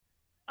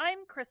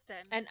I'm Kristen.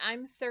 And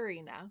I'm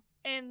Serena.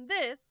 And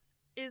this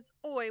is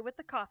Oi with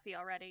the Coffee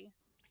Already.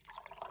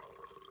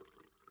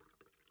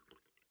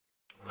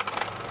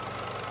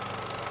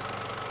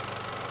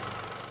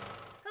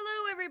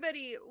 Hello,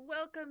 everybody.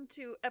 Welcome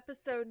to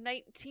episode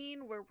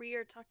 19, where we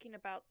are talking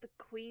about The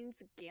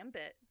Queen's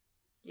Gambit.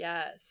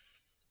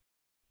 Yes.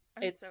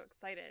 I'm so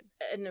excited.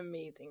 An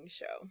amazing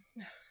show.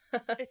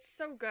 It's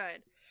so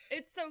good.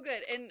 It's so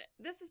good. And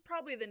this is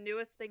probably the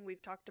newest thing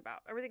we've talked about.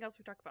 Everything else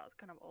we talked about is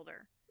kind of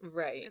older.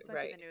 Right, This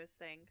might be the newest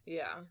thing.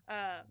 Yeah.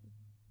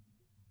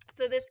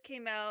 So this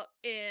came out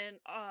in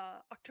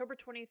October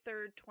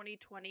 23rd,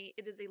 2020.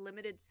 It is a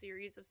limited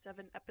series of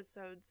 7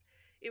 episodes.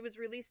 It was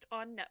released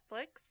on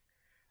Netflix.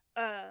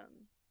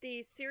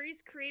 The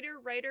series creator,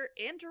 writer,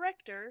 and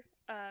director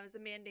is a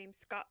man named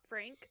Scott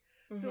Frank,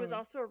 who is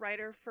also a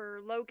writer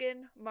for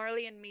Logan,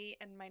 Marley and Me,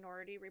 and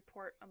Minority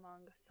Report,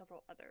 among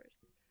several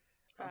others.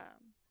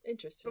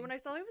 Interesting. But when I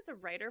saw he was a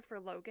writer for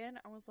Logan,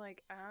 I was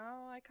like,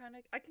 oh, I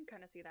can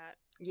kind of see that.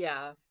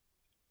 Yeah.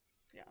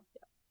 Yeah.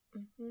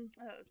 Mm-hmm.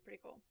 Oh, that was pretty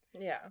cool.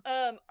 Yeah.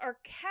 Our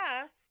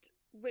cast,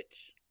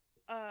 which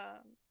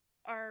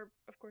are,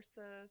 of course,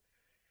 the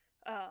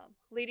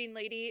leading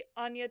lady,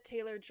 Anya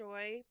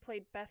Taylor-Joy,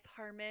 played Beth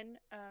Harmon.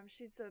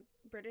 She's a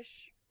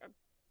British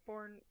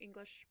born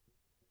English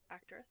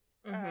actress.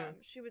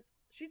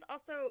 She's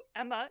also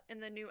Emma in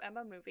the new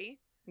Emma movie.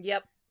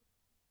 Yep.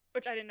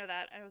 Which I didn't know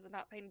that. I was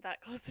not paying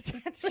that close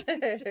attention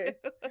to.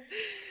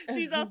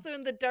 She's also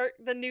in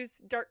the new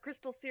Dark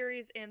Crystal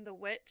series and The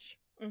Witch.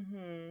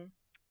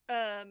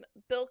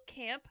 Bill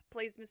Camp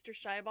plays Mr.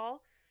 Scheibel.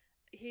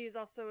 He's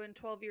also in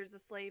 12 Years a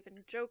Slave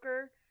and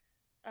Joker.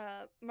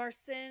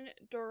 Marcin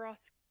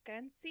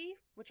Doroskanski,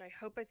 which I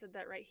hope I said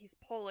that right. He's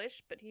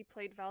Polish, but he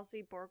played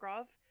Valsy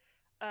Borgrov.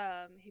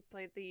 He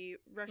played the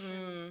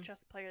Russian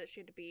chess player that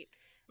she had to beat.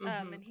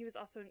 And he was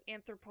also an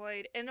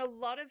anthropoid. And a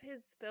lot of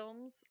his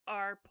films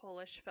are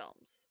Polish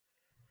films.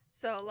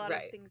 So a lot of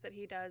things that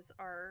he does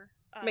are...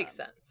 Makes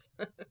sense.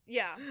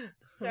 Yeah.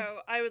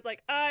 So I was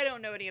like, I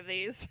don't know any of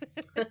these.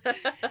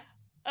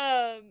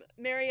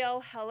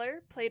 Marielle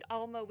Heller played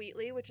Alma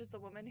Wheatley, which is the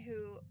woman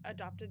who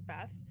adopted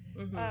Beth.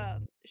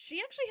 She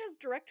actually has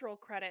directorial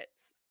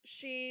credits.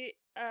 She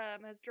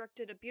has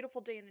directed A Beautiful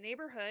Day in the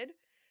Neighborhood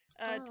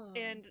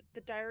and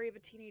The Diary of a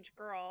Teenage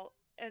Girl,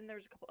 and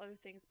there's a couple other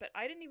things, but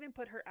I didn't even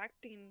put her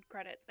acting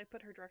credits. I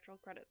put her directorial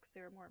credits because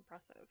they were more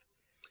impressive.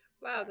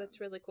 Wow,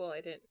 that's really cool.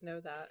 I didn't know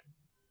that.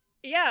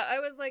 Yeah, I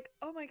was like,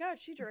 oh my god,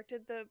 she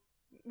directed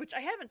which I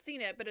haven't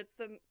seen it, but it's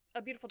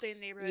A Beautiful Day in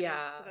the Neighborhood,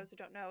 for those who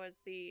don't know,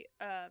 is the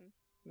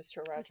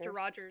Mr.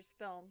 Rogers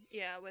film,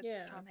 with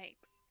Tom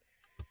Hanks.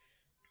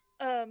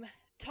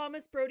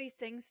 Thomas Brody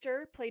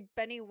Sangster played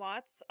Benny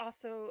Watts,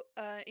 also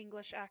an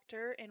English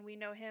actor, and we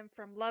know him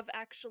from Love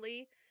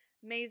Actually,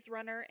 Maze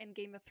Runner, and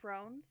Game of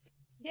Thrones.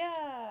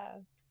 Yeah.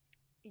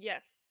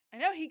 Yes. I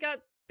know, he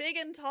got big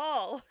and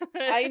tall.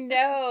 I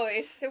know.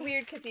 It's so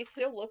weird because he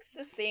still looks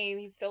the same.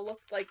 He still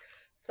looks like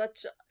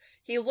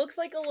he looks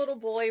like a little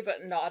boy,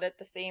 but not at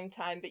the same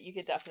time, but you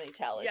could definitely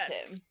tell it's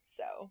him.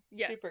 So,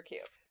 super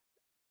cute.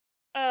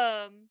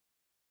 And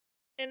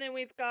then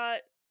we've got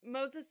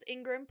Moses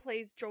Ingram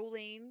plays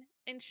Jolene,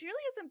 and she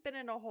really hasn't been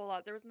in a whole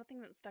lot. There was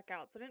nothing that stuck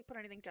out, so I didn't put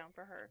anything down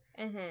for her.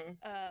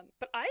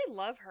 But I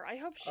love her. I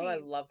hope I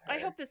love her. I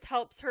hope this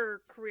helps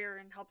her career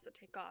and helps it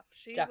take off.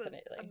 She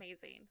was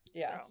amazing.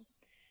 Yes.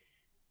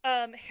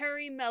 So.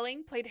 Harry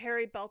Melling played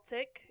Harry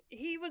Beltic.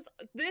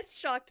 This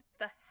shocked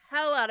the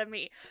hell out of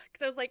me,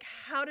 because I was like,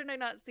 how did I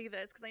not see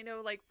this? Because I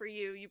know, like, for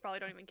you probably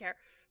don't even care.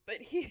 But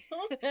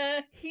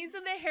he's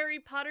in the Harry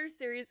Potter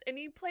series, and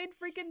he played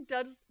freaking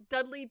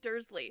Dudley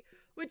Dursley,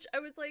 which I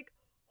was like,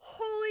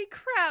 holy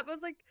crap. I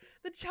was like,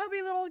 the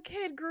chubby little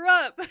kid grew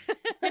up.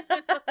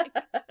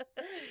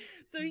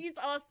 So he's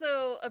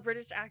also a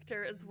British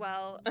actor as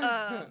well.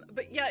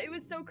 But yeah, it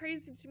was so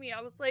crazy to me.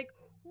 I was like,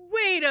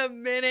 wait a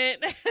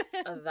minute.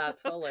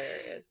 That's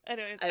hilarious.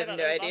 Anyways, I have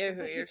no idea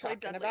who you're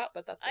talking about,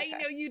 but that's okay. I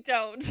know you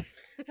don't.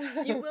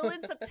 You will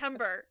in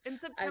September. In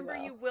September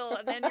you will,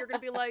 and then you're going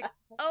to be like,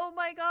 oh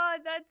my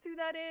god, that's who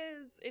that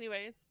is.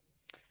 Anyways.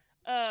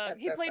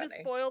 He played a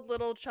spoiled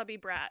little chubby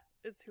brat,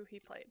 is who he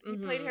played. He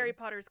played Harry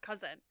Potter's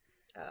cousin.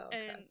 Oh,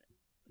 okay. And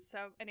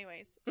so,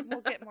 anyways,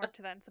 we'll get more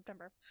to that in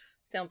September.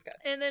 Sounds good.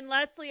 And then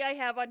lastly I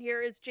have on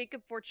here is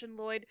Jacob Fortune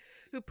Lloyd,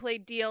 who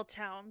played D.L.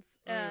 Towns.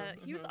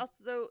 He was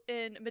also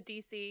in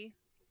Medici.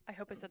 I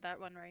hope I said that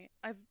one right.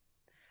 I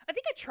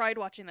think I tried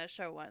watching that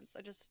show once.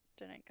 I just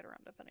didn't get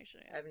around to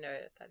finishing it. I have no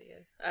idea what that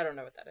is. I don't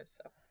know what that is,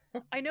 so.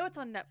 I know it's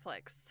on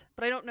Netflix,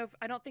 but I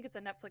don't think it's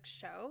a Netflix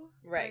show.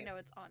 Right. I know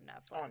it's on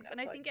Netflix.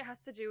 And I think it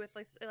has to do with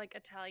like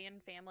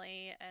Italian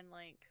family and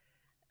like.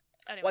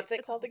 Anyways, what's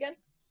it called again?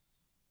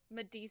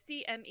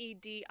 Medici,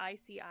 Medici.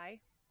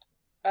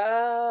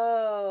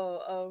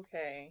 Oh,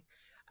 okay.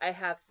 I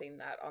have seen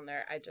that on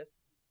there. I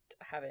just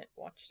haven't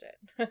watched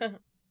it.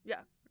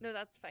 Yeah, no,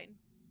 that's fine.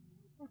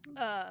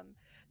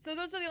 So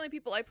those are the only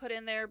people I put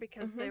in there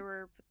because they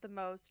were the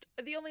most.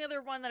 The only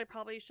other one that I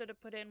probably should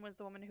have put in was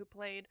the woman who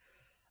played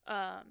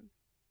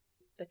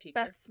the teacher,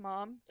 Beth's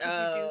mom,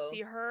 because you do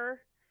see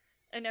her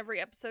in every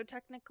episode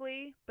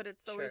technically, but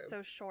it's always True.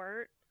 so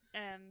short.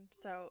 And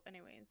so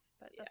anyways,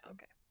 but that's Yeah.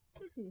 okay.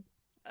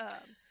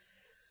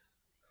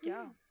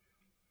 Yeah.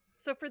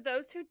 So for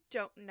those who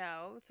don't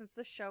know, since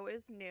the show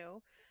is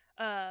new,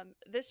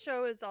 this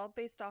show is all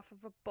based off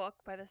of a book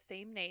by the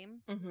same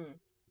name.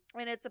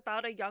 And it's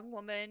about a young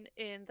woman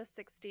in the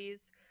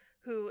 60s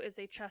who is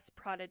a chess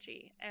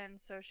prodigy. And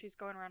so she's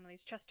going around in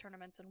these chess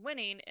tournaments and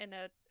winning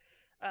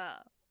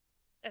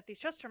at these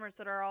chess tournaments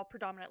that are all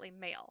predominantly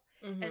male.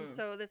 And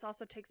so this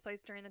also takes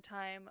place during the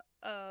time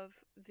of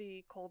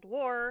the Cold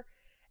War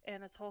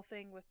and this whole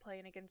thing with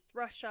playing against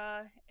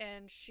Russia.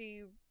 And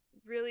she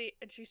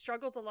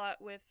struggles a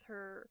lot with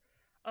her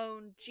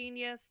own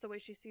genius, the way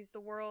she sees the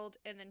world,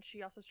 and then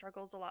she also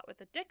struggles a lot with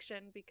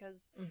addiction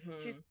because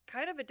she's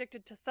kind of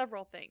addicted to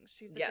several things.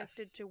 She's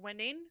addicted to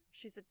winning,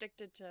 she's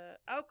addicted to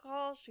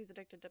alcohol, she's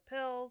addicted to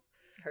pills,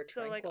 her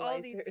so tranquilizers. like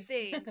all these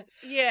things.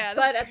 Yeah,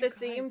 but at the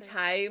same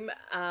time,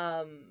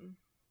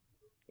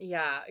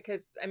 yeah,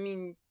 because I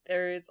mean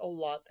there is a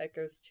lot that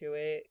goes to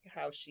it,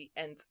 how she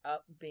ends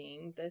up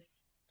being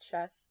this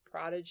chess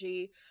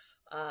prodigy.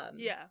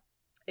 Yeah,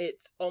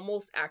 it's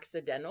almost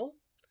accidental.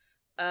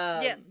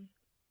 Yes.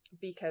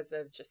 Because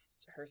of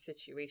just her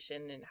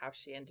situation and how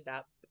she ended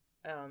up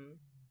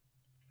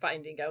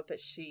finding out that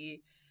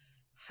she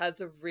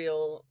has a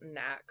real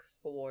knack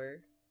for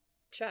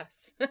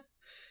chess.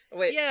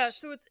 Which... Yeah,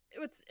 so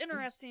what's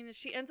interesting is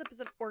she ends up as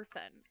an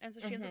orphan, and so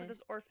she ends up at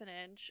this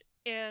orphanage,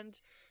 and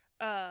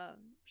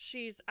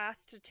she's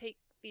asked to take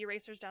the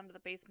erasers down to the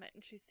basement,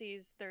 and she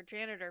sees their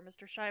janitor,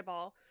 Mr.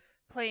 Scheibel,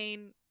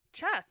 playing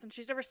chess, and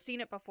she's never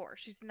seen it before.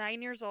 She's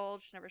 9 years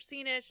old, she's never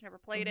seen it, she never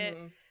played it.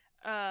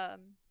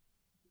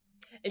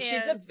 And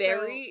she's a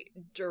very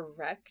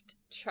direct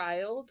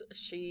child.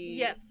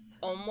 She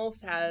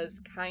almost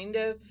has kind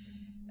of,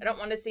 I don't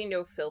want to say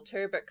no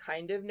filter, but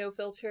kind of no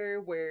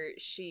filter, where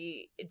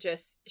she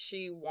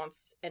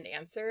wants an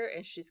answer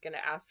and she's going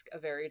to ask a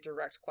very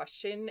direct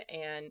question,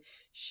 and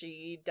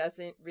she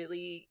doesn't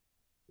really,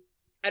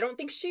 I don't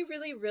think she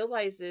really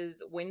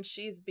realizes when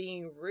she's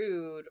being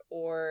rude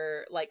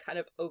or like kind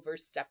of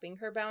overstepping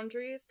her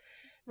boundaries.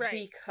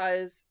 Right.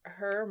 Because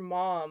her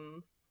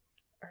mom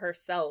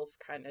herself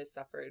kind of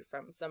suffered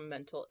from some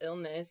mental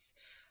illness.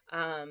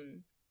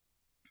 And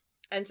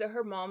so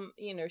her mom,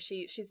 you know,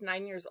 she's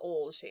 9 years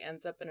old. She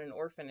ends up in an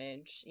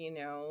orphanage, you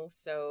know,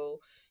 so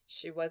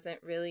she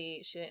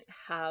didn't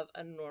have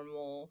a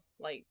normal,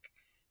 like,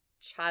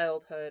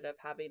 childhood of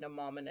having a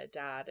mom and a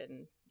dad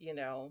and, you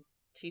know,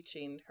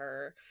 teaching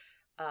her,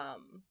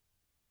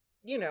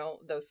 you know,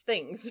 those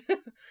things.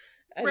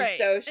 And right.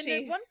 So and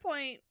at one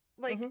point,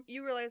 like,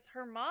 you realize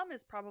her mom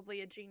is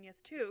probably a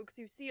genius too, because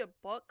you see a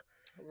book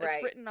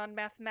that's written on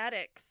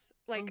mathematics,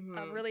 like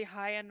a really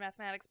high-end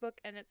mathematics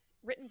book, and it's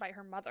written by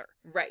her mother.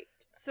 Right.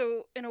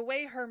 So in a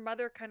way, her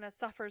mother kind of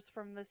suffers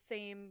from the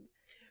same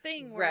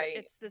thing, where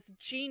it's this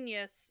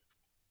genius,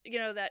 you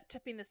know, that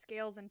tipping the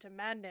scales into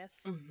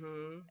madness.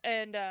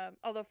 And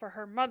although for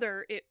her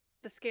mother,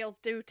 the scales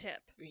do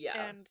tip.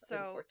 Yeah. And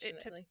so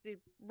it tips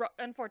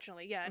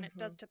unfortunately, yeah, and it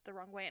does tip the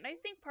wrong way. And I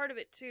think part of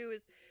it too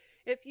is,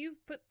 if you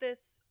put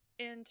this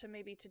into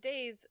maybe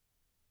today's,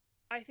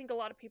 I think a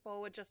lot of people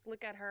would just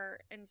look at her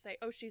and say,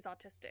 oh, she's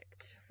autistic.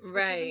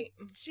 Right.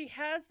 She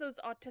has those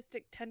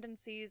autistic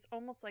tendencies,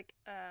 almost like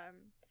a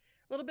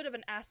little bit of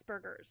an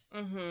Asperger's,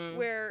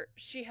 where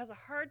she has a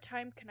hard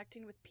time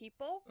connecting with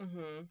people.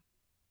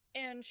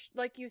 And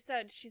like you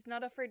said, she's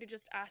not afraid to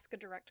just ask a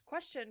direct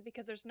question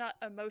because there's not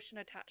emotion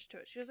attached to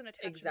it. She doesn't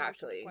attach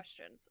emotion to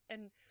questions.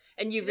 And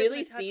you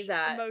really see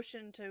that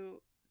emotion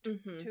to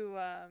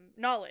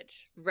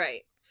knowledge.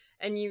 Right.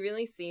 And you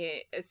really see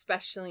it,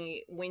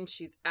 especially when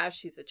she's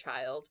a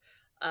child,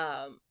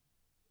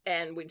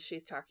 and when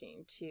she's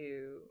talking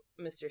to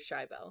Mr.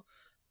 Scheibel,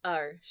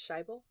 or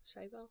Scheibel.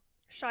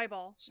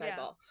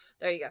 Yeah.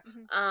 There you go.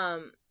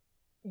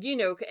 You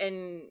know,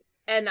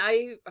 and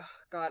I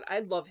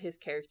love his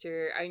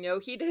character. I know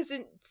he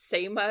doesn't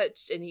say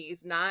much, and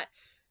he's not,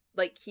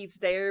 like, he's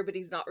there, but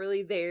he's not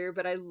really there,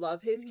 but I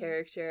love his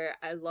character.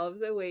 I love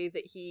the way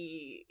that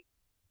he,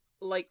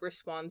 like,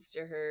 responds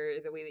to her,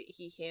 the way that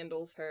he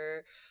handles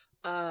her.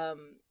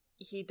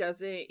 He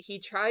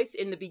tries,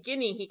 in the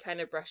beginning, he kind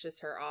of brushes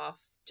her off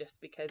just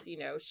because, you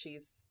know,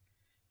 she's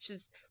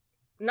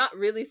not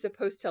really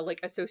supposed to, like,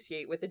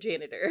 associate with a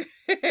janitor.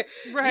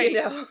 Right.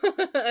 You know,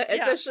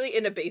 especially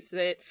in a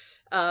basement.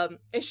 And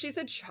she's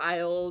a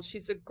child,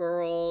 she's a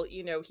girl,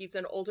 you know, he's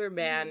an older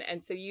man.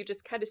 And so you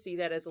just kind of see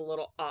that as a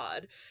little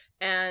odd.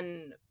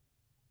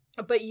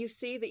 But you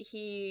see that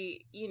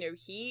he, you know,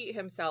 he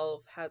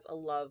himself has a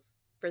love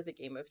for the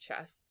game of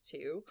chess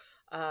too.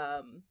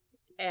 But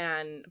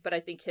I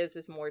think his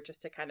is more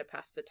just to kind of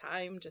pass the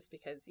time, just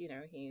because, you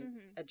know,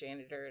 he's a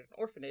janitor in an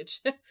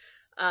orphanage.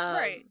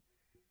 Right.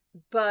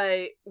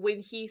 But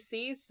when he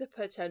sees the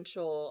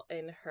potential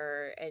in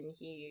her, and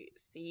he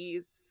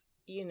sees,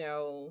 you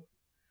know,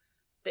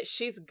 that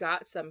she's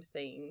got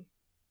something,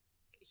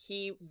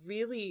 he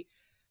really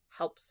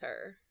helps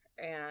her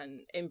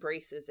and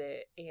embraces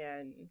it,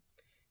 and,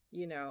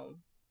 you know,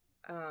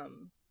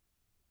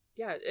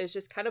 is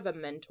just kind of a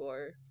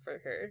mentor for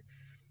her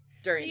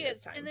during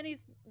this time. And then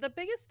the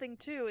biggest thing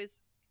too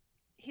is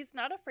he's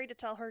not afraid to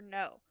tell her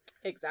no.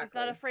 Exactly. He's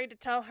not afraid to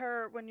tell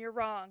her when you're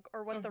wrong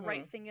or what the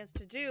right thing is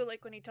to do.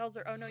 Like when he tells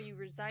her, "Oh no, you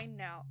resign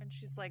now," and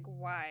she's like,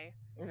 "Why?"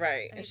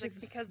 Right. And he's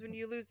like, "Because when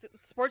you lose the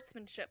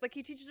sportsmanship," like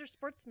he teaches her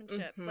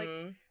sportsmanship. Like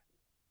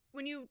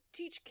when you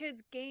teach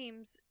kids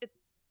games, a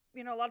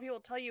lot of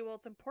people tell you, well,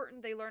 it's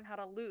important they learn how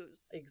to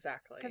lose.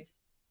 Exactly. Because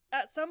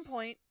at some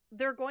point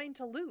they're going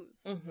to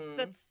lose.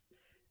 That's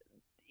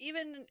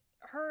even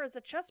her as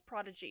a chess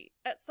prodigy.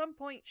 At some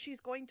point she's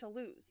going to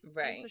lose.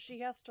 Right. And so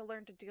she has to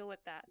learn to deal with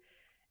that.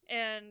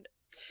 And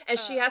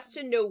she has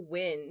to know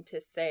when to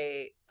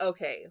say,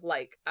 okay,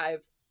 like,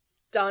 I've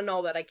done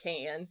all that I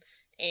can,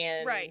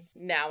 and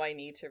now I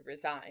need to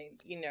resign,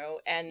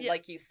 And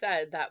like you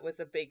said, that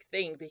was a big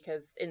thing,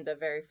 because in the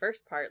very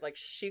first part, like,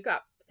 she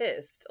got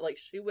pissed. Like,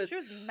 she was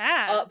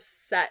mad.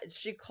 Upset.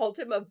 She called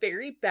him a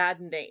very bad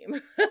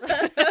name.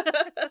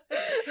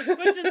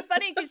 Which is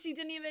funny, because she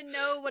didn't even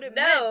know what it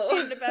meant. She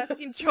ended up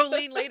asking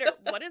Jolene later,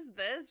 what is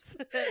this?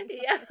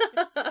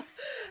 Yeah.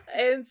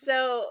 And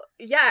so,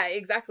 yeah,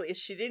 exactly.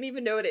 She didn't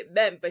even know what it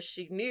meant, but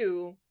she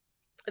knew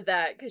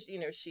that, because,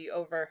 she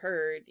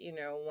overheard,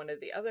 one of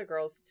the other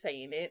girls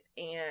saying it,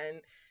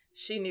 and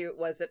she knew it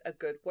wasn't a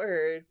good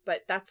word,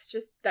 but that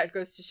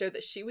goes to show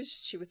that she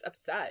was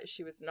upset.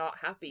 She was not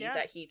happy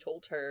that he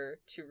told her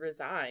to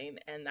resign,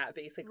 and that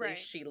basically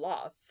she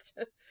lost.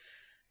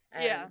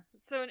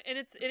 So, and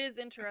it is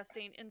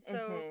interesting. And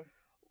so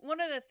one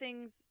of the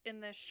things in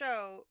this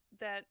show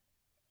that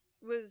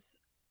was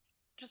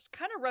just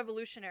kind of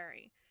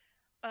revolutionary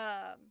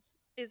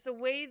is the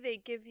way they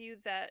give you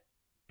that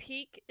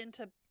peek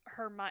into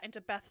her mind,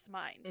 into Beth's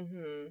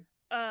mind.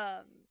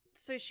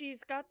 So she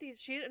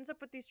ends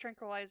up with these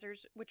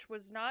tranquilizers, which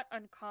was not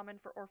uncommon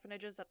for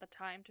orphanages at the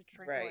time to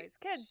tranquilize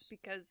kids,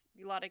 because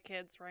a lot of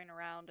kids running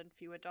around and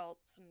few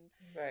adults, and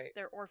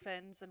they're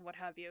orphans and what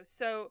have you.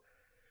 So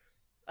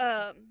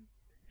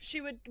she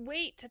would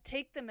wait to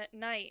take them at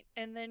night,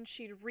 and then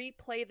she'd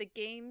replay the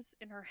games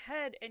in her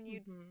head, and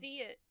you'd see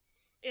it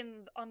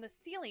on the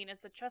ceiling as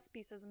the chess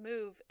pieces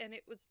move, and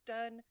it was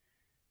done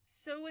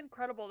so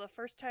incredible. The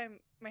first time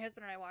my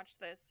husband and I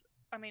watched this,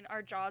 I mean,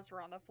 our jaws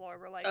were on the floor.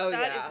 We're like,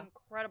 that is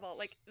incredible.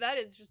 Like, that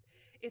is just,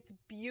 it's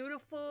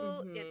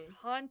beautiful. It's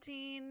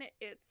haunting.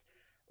 It's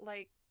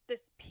like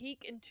this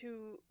peek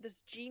into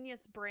this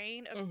genius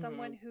brain of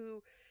someone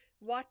who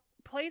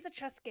plays a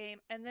chess game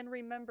and then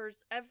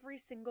remembers every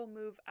single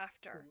move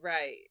after.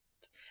 Right.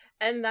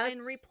 And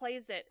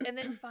replays it, and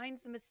then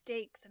finds the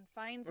mistakes and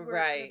finds where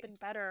it could have been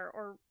better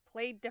or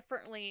played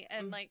differently.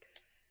 And like,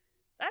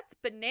 that's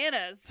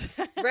bananas.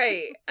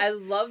 Right. I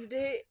loved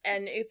it,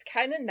 and it's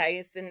kind of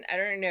nice. And I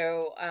don't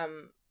know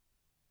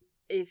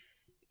if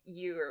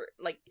you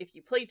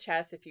play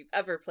chess, if you've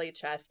ever played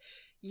chess,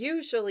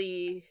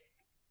 usually,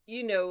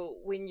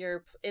 when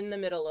you're in the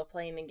middle of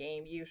playing the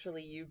game,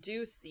 usually you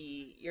do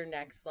see your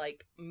next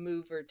like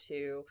move or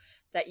two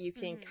that you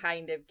can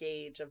kind of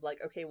gauge of like,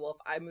 okay, well,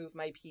 if I move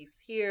my piece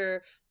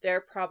here,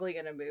 they're probably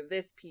going to move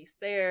this piece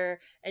there.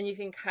 And you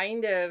can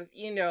kind of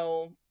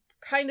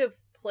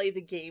play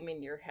the game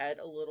in your head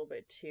a little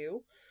bit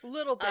too. A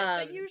little bit.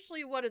 But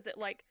usually, what is it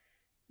like?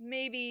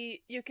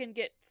 Maybe you can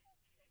get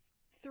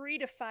 3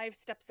 to 5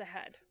 steps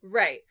ahead.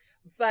 Right.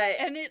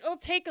 And it'll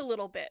take a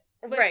little bit.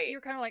 But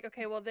you're kind of like,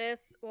 okay, well,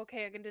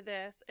 I can do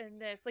this and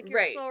this. Like,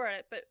 you're slower at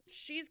it. But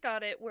she's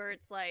got it where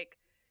it's like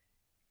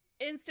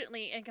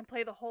instantly and can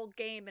play the whole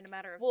game in a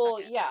matter of seconds.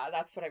 Well, yeah,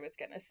 that's what I was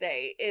gonna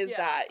say, is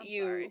that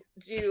you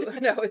do...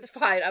 No, it's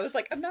fine. I was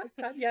like, I'm not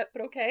done yet,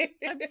 but okay.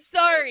 I'm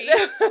sorry.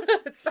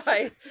 It's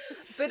fine.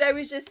 But I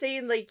was just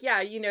saying, like,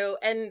 yeah,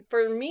 and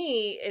for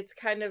me, it's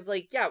kind of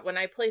like, yeah, when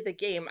I play the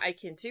game, I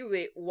can do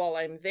it while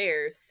I'm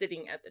there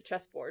sitting at the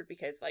chessboard,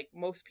 because, like,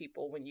 most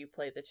people, when you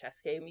play the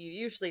chess game, you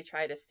usually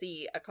try to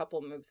see a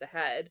couple moves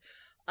ahead,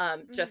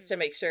 just to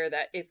make sure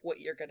that if what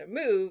you're gonna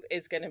move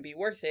is gonna be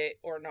worth it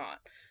or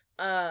not.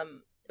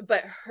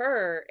 But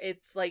her,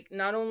 it's like,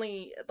 not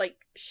only,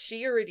 like,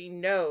 she already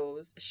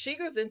knows, she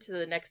goes into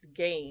the next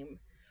game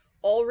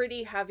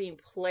already having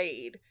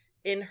played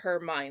in her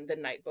mind the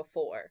night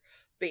before,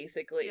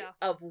 basically,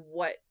 of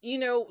what,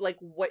 like,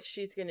 what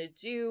she's gonna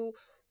do,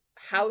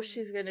 how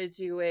she's gonna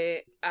do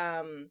it,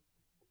 and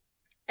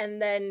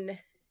then,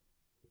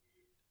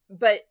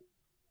 but,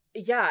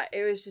 yeah,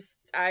 it was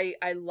just,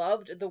 I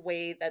loved the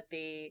way that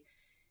they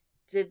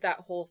did that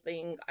whole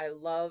thing. I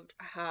loved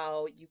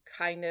how you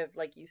kind of,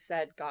 like you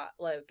said, got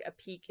like a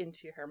peek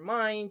into her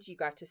mind. You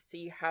got to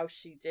see how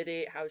she did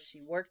it, how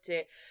she worked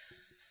it.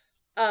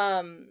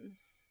 And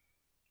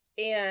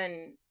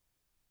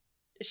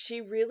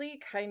she really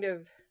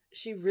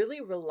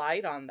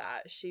relied on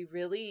that. She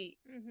really,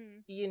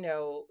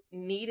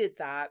 needed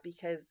that,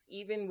 because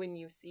even when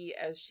you see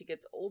as she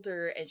gets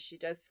older and she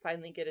does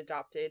finally get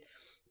adopted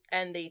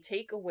and they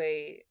take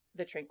away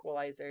the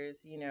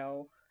tranquilizers,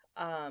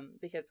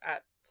 because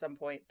at some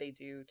point they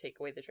do take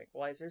away the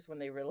tranquilizers when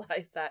they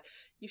realize that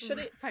you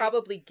shouldn't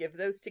probably give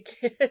those to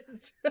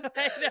kids.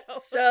 I know.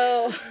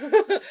 So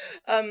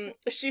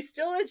she's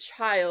still a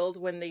child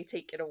when they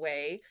take it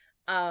away.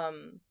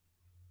 And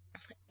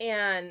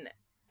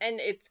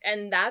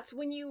that's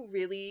when you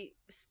really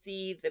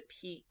see the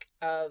peak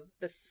of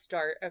the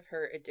start of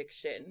her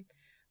addiction.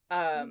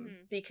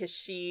 Because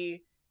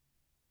she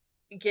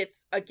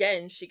gets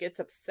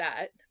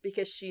upset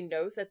because she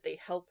knows that they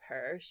help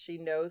her. She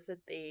knows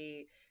that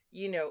they,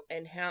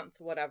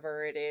 enhance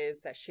whatever it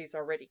is that she's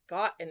already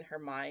got in her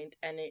mind,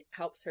 and it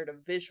helps her to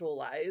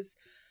visualize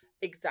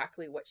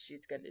exactly what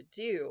she's going to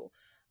do.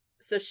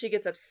 So she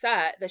gets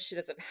upset that she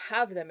doesn't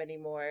have them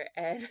anymore.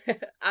 And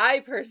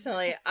I thought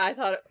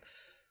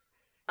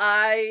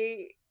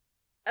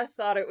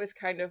it was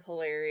kind of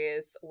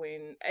hilarious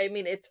when, I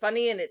mean, it's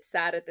funny and it's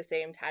sad at the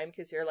same time,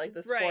 because you're like,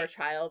 this poor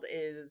child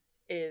is,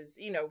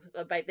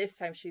 by this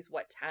time she's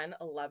what, 10,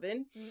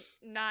 11?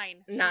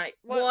 9. 9.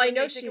 Well, I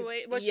know she's, she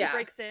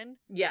breaks in?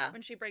 Yeah.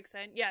 When she breaks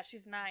in? Yeah,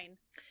 she's 9.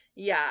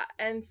 Yeah,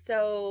 and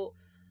so,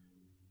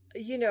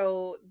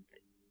 so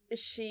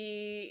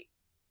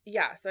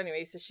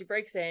anyway, so she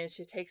breaks in,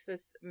 she takes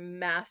this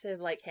massive,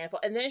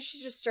 handful, and then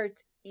she just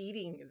starts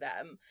eating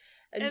them.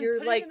 And you're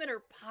putting like, them in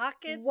her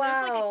pockets.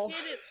 Wow.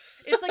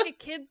 It's like a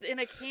kid in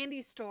a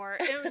candy store.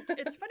 And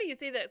it's funny you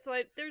say that.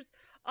 So there's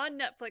on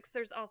Netflix,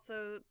 there's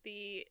also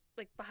the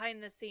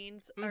behind the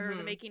scenes or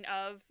the making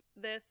of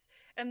this.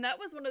 And that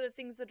was one of the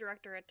things the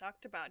director had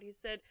talked about. He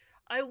said,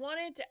 I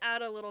wanted to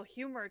add a little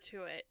humor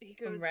to it. He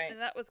goes,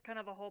 and that was kind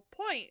of the whole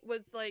point,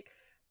 was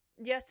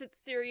yes, it's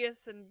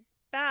serious and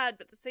bad,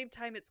 but at the same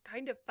time it's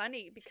kind of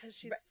funny because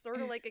she's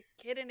sort of like a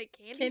kid in a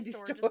candy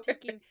store just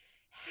taking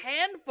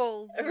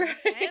handfuls and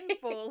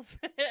handfuls.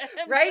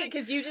 Right,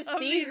 because you just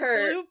see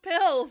her blue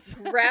pills.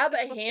 grab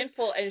a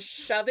handful and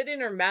shove it in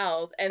her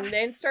mouth, and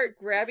then start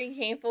grabbing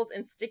handfuls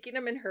and sticking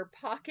them in her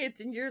pockets,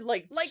 and you're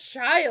like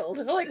child,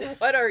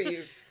 what are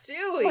you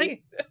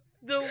doing?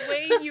 The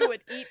way you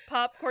would eat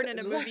popcorn in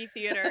a movie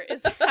theater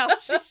is how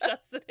she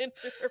shoves it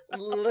into her mouth.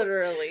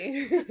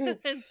 Literally.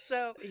 And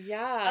so,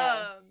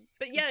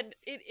 but yeah,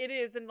 it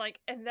is. And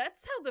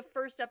that's how the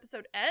first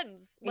episode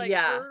ends.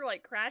 Her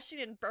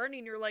crashing and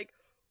burning. You're like,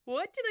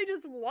 what did I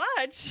just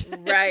watch?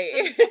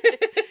 Right.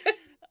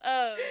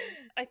 I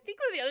think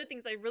one of the other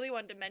things I really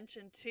wanted to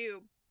mention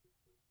too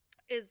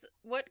is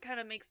what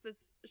kind of makes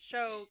this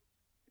show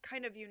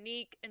kind of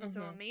unique and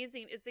so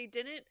amazing is they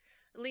didn't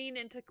lean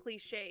into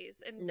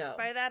cliches. And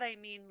by that I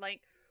mean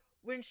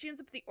when she ends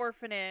up at the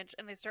orphanage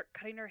and they start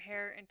cutting her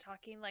hair and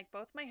talking,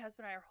 both my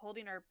husband and I are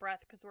holding our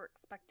breath because we're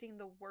expecting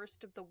the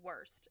worst of the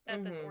worst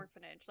at this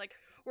orphanage.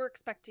 We're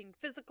expecting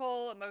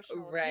physical,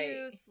 emotional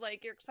abuse,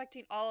 you're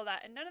expecting all of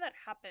that, and none of that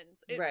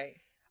happens.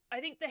 I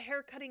think the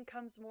hair cutting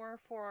comes more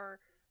for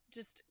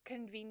just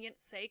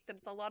convenience sake, that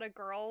it's a lot of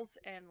girls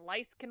and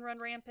lice can run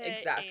rampant.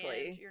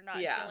 Exactly. And you're not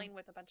dealing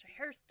with a bunch of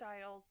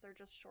hairstyles, they're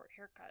just short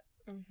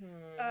haircuts.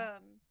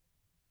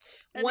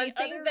 One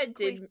thing that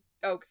did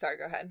oh, sorry,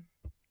 go ahead.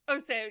 Oh,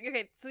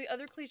 okay, so the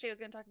other cliche I was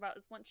going to talk about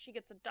is once she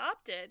gets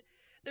adopted,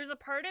 there's a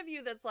part of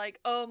you that's like,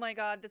 oh my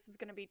god, this is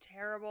going to be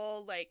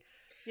terrible,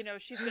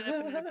 she's going to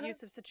end up in an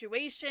abusive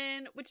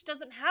situation, which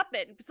doesn't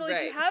happen. So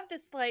you have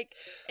this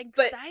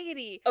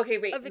anxiety of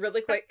really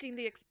expecting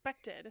the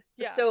expected.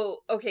 Yeah.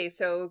 So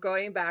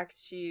going back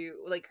to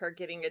her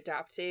getting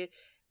adopted,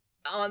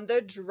 on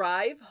the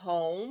drive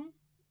home,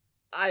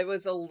 I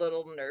was a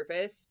little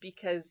nervous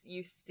because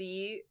you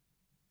see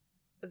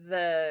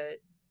the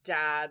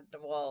dad,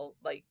 the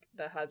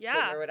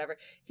husband or whatever,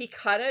 he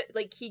kind of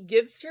he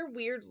gives her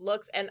weird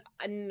looks, and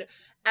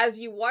as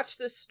you watch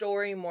the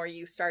story more,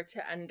 you start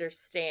to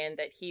understand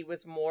that he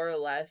was more or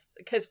less,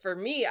 because for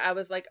me I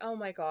was like, oh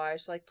my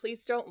gosh,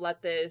 please don't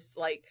let this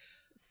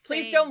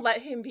please don't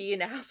let him be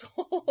an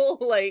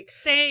asshole.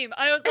 Same.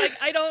 I was like,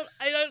 I don't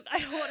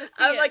want to see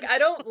I'm it. I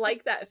don't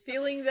like that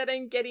feeling that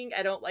I'm getting.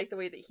 I don't like the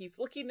way that he's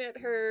looking at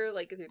her,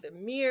 through the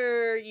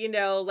mirror,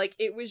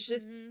 it was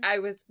just, I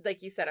was,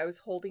 like you said, I was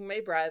holding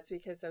my breath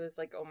because I was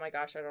like, oh my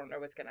gosh, I don't know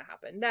what's going to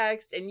happen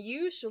next. And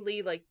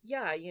usually, a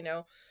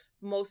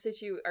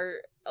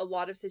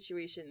lot of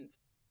situations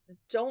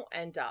don't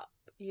end up,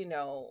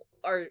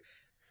 or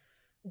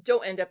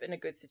don't end up in a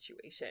good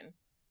situation.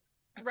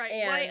 Right.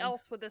 And why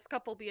else would this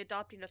couple be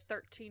adopting a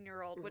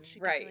 13-year-old, which she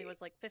definitely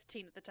was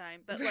 15 at the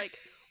time, but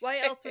why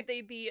else would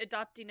they be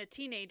adopting a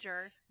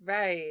teenager?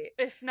 Right.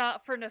 If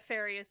not for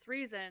nefarious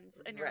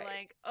reasons. And you're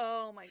like,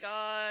 oh my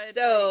god.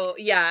 So,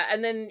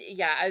 and then,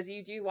 as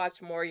you do watch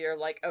more, you're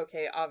like,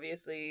 okay,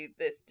 obviously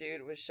this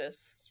dude was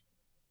just,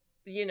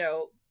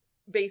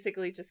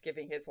 basically just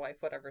giving his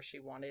wife whatever she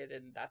wanted,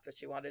 and that's what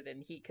she wanted,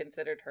 and he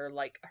considered her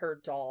her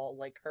doll,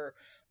 her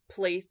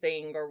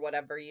plaything or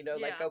whatever,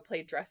 go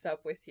play dress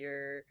up with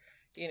your,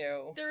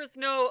 There was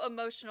no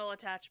emotional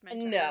attachment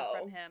to her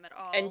from him at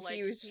all. And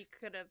he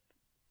could have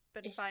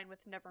been fine with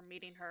never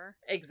meeting her.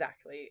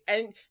 Exactly.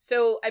 And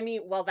so, I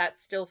mean, while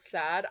that's still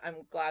sad,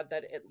 I'm glad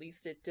that at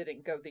least it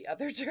didn't go the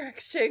other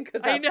direction,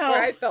 because that's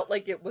where I felt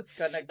like it was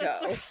gonna go.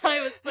 That's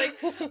I was like,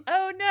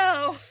 oh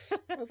no.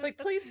 I was like,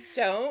 please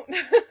don't.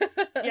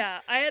 Yeah,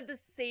 I had the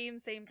same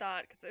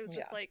thought, because it was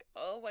just like,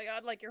 oh my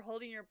god, like, you're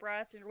holding your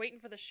breath, you're waiting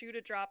for the shoe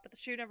to drop, but the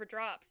shoe never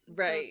drops. And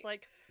so it's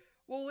like,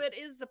 well, what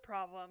is the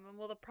problem? And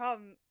well, the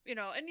problem, you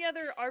know, and yeah,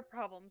 there are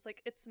problems.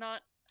 Like, it's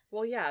not...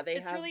 Well, yeah,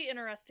 it's really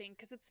interesting,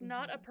 because it's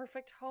not a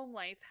perfect home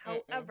life.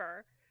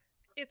 However,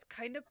 it's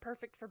kind of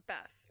perfect for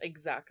Beth.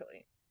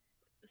 Exactly.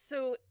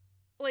 So,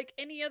 like,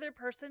 any other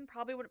person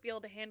probably wouldn't be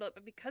able to handle it,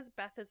 but because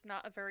Beth is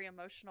not a very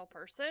emotional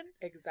person...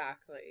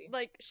 Exactly.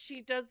 Like,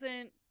 she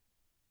doesn't...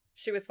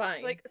 She was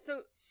fine. Like,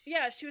 so,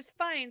 yeah, she was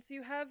fine. So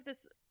you have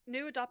this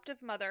new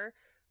adoptive mother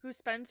who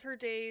spends her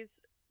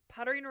days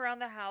puttering around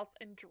the house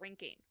and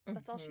drinking.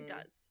 That's all she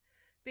does.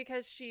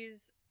 Because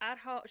she's at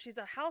home, she's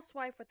a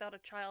housewife without a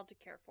child to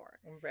care for.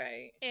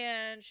 Right.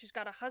 And she's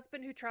got a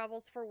husband who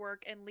travels for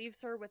work and leaves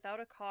her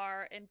without a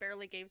car and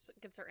barely gives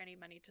her any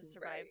money to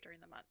survive during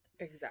the month.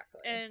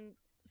 Exactly. And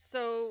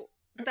so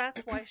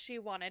that's why she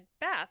wanted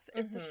Beth,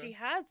 is so she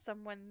had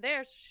someone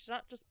there, so she's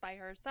not just by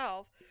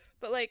herself.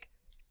 But, like,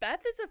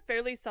 Beth is a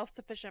fairly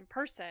self-sufficient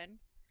person.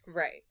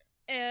 Right.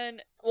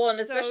 And well, and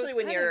especially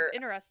when you're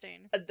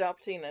interesting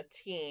adopting a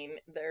teen,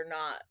 they're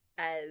not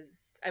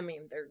as, I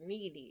mean, they're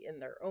needy in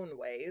their own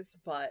ways,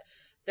 but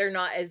they're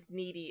not as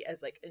needy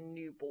as, like, a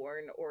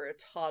newborn or a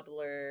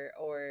toddler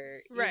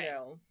or, you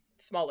know,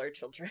 smaller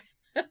children.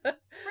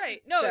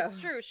 Right. No, it's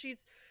true.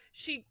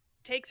 She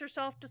takes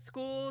herself to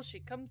school. She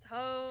comes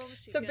home.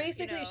 So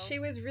basically, she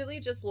was really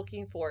just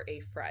looking for a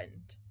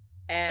friend.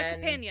 And, a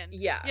companion.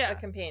 Yeah, a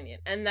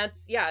companion. And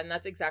that's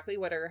exactly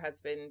what her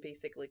husband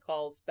basically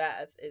calls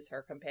Beth, is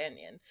her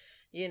companion,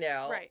 you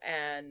know? Right.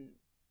 And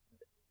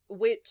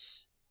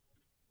which,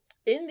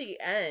 in the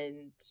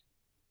end,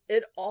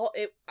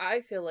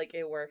 I feel like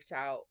it worked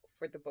out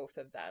for the both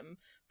of them,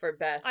 for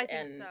Beth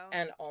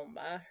and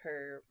Alma,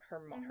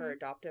 her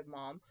adoptive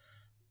mom.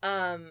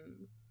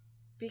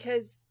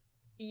 Because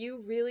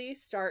you really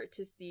start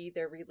to see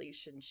their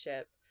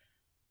relationship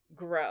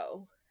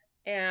grow.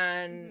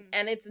 And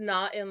it's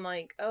not in,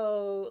 like,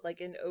 oh,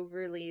 like, an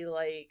overly,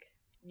 like,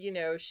 you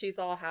know, she's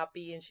all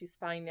happy and she's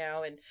fine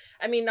now. And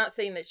I mean, not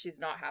saying that she's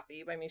not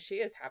happy, but I mean, she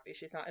is happy.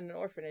 She's not in an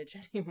orphanage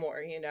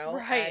anymore, you know?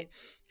 Right. And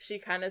she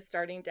kind of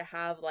starting to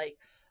have, like,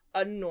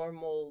 a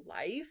normal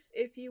life,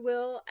 if you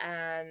will.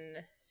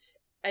 And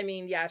I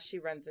mean, yeah, she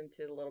runs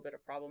into a little bit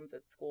of problems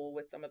at school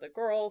with some of the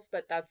girls,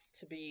 but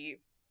that's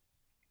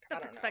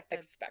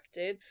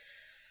expected.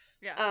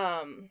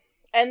 Yeah.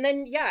 And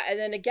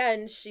then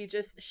again, she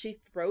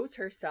throws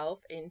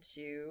herself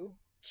into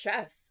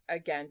chess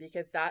again,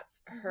 because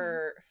that's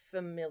her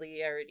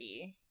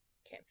familiarity.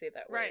 Can't say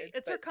that word. Right.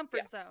 It's her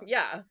comfort zone.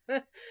 Yeah.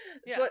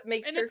 It's what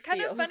makes her feel. And it's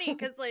kind of funny,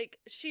 because, like,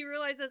 she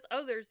realizes,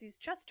 oh, there's these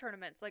chess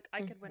tournaments, like,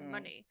 I could win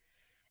money.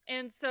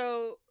 And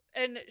so,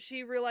 and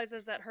she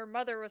realizes that her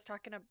mother was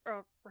talking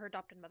about, her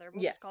adopted mother,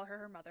 we'll just call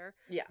her mother.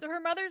 Yeah. So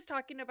her mother's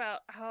talking about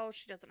how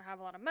she doesn't have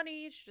a lot of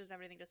money, she doesn't have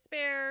anything to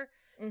spare,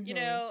 you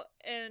know,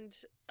 and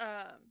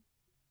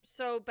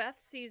so Beth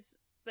sees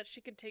that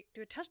she could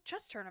do a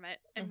chess tournament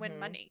and win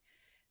money.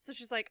 So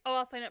she's like, oh,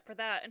 I'll sign up for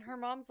that. And her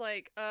mom's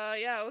like,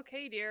 yeah,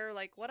 okay, dear,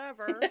 like,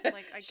 whatever.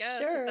 Like, I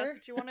guess if that's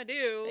what you want to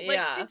do.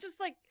 Like, she's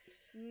just, like,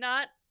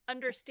 not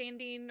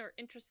understanding or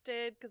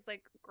interested, because,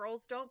 like,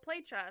 girls don't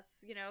play chess,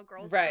 you know,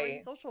 girls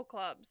join social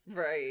clubs.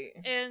 Right.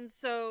 And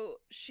so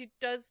she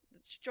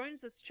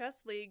joins this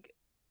chess league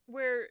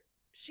where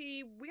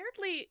she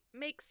weirdly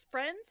makes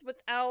friends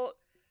without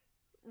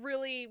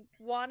really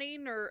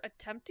wanting or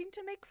attempting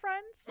to make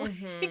friends.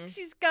 Like,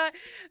 she's got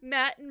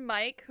Matt and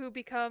Mike, who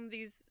become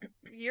these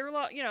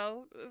year-long, you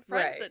know,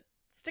 friends that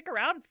stick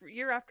around for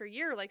year after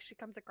year. Like, she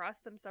comes across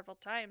them several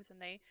times,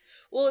 and they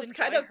it's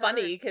kind of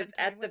funny, because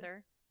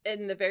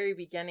in the very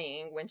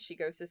beginning, when she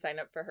goes to sign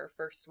up for her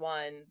first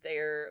one,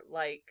 they're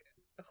like,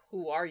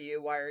 who are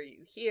you? Why are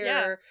you here?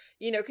 Yeah.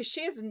 You know, because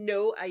she has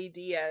no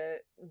idea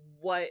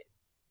what,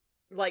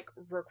 like,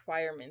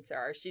 requirements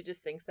are. She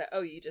just thinks that,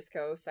 oh, you just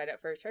go sign up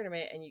for a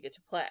tournament and you get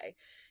to play,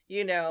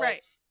 you know?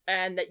 Right.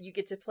 And that you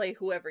get to play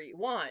whoever you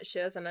want. She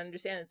doesn't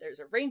understand that there's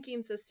a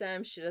ranking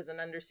system. She doesn't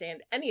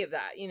understand any of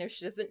that. You know,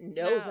 she doesn't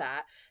know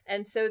that.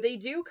 And so they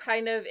do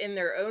kind of, in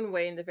their own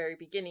way, in the very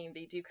beginning,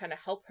 they do kind of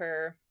help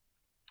her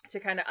to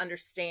kind of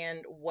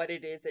understand what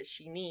it is that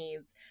she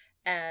needs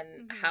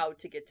and how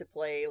to get to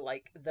play,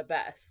 like, the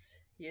best,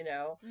 you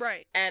know?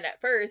 Right. And at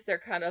first, they're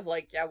kind of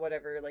like, yeah,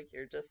 whatever, like,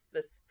 you're just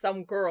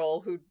some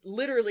girl who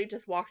literally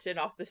just walked in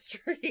off the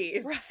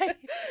street. Right.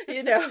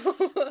 You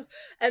know?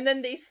 And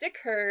then they stick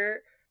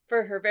her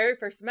for her very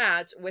first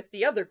match with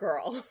the other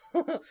girl.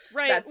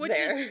 Right, which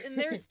is, and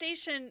their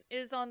station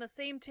is on the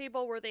same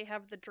table where they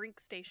have the drink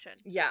station.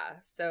 Yeah,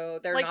 so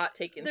they're, like, not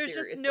taken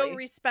seriously. There's just no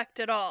respect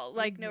at all.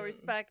 Like, no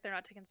respect, they're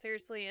not taken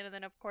seriously. And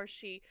then, of course,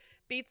 she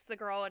beats the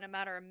girl in a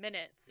matter of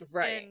minutes.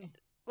 Right. And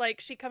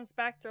Like, she comes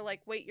back, they're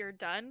like, wait, you're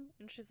done?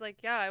 And she's like,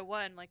 yeah, I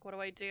won. Like, what do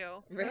I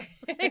do? Right.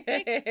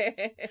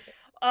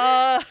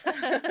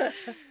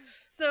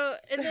 So,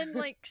 and then,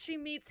 like, she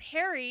meets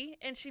Harry,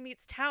 and she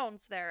meets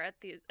Towns there at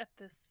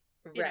this,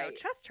 you know,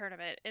 chess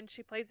tournament, and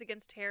she plays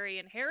against Harry,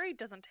 and Harry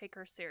doesn't take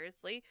her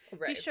seriously.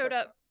 Right, he showed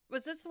up.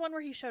 Was this the one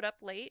where he showed up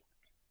late?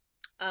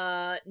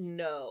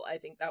 No, I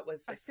think that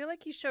was. I feel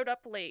like he showed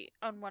up late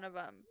on one of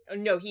them.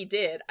 No, he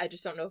did. I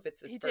just don't know if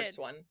it's his first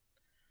one.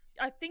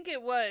 I think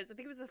it was. I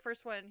think it was the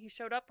first one. He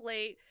showed up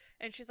late,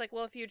 and she's like,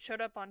 well, if you'd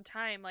showed up on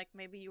time, like,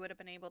 maybe you would have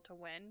been able to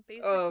win,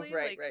 basically. Oh,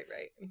 right, like,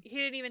 right. He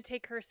didn't even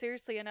take her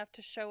seriously enough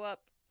to show up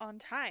on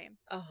time.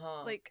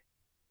 Uh-huh. Like,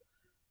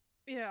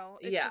 you know,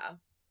 it's just...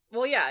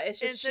 Well, yeah, it's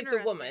just she's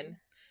a woman.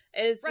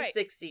 It's the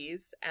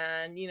 60s,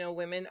 and, you know,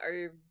 women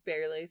are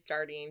barely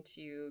starting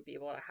to be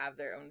able to have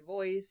their own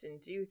voice and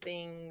do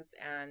things,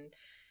 and,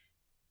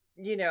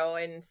 you know,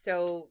 and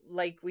so,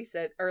 like we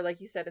said, or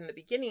like you said in the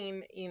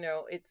beginning, you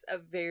know, it's a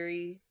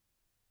very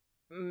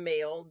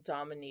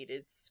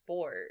male-dominated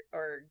sport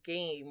or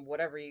game,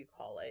 whatever you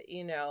call it,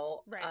 you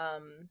know? Right.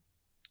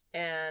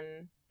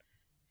 And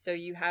so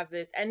you have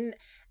this, and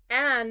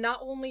not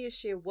only is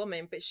she a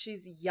woman, but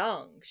she's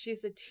young.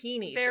 She's a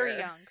teenager. Very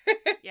young.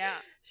 Yeah.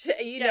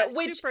 You know,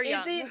 which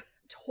isn't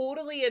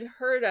totally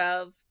unheard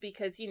of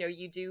because, you know,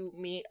 you do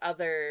meet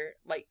other,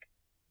 like,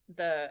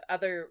 the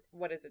other,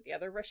 what is it, the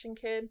other Russian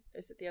kid?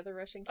 Is it the other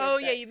Russian kid? Oh,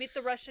 yeah, you meet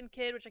the Russian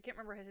kid, which I can't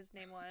remember what his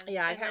name was.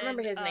 Yeah, I can't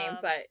remember his name,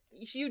 but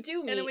you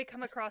do meet... And then we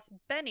come across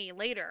Benny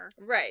later.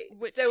 Right.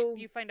 Which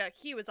you find out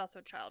he was also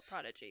a child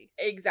prodigy.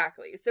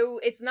 Exactly. So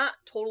it's not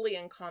totally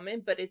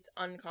uncommon, but it's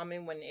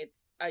uncommon when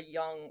it's a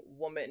young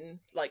woman,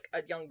 like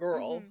a young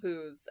girl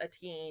who's a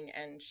teen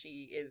and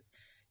she is...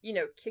 you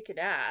know, kicking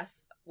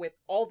ass with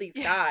all these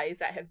guys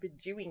that have been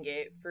doing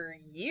it for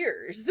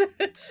years.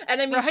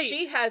 And I mean,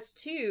 she has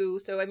too,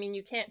 so I mean,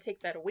 you can't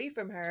take that away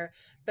from her,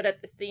 but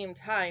at the same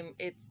time,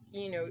 it's,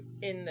 you know,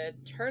 in the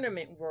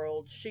tournament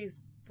world, she's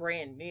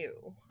brand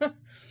new.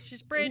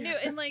 She's brand new,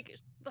 and like,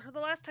 the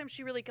last time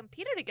she really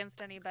competed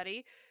against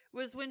anybody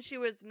was when she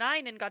was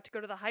 9 and got to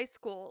go to the high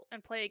school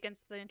and play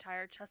against the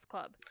entire chess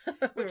club,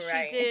 which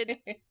she did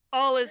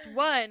all as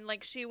one.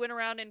 Like, she went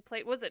around and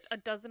played, was it a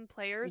dozen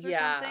players or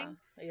something?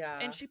 Yeah.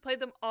 And she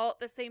played them all at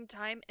the same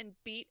time and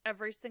beat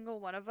every single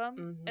one of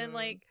them. And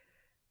like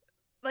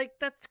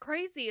that's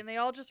crazy. And they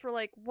all just were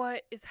like,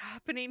 what is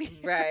happening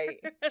here? Right.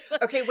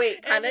 Okay,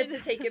 wait, kind of to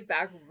take it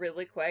back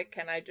really quick,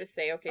 can I just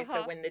say, okay,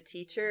 so when the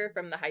teacher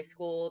from the high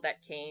school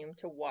that came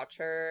to watch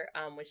her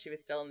when she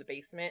was still in the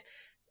basement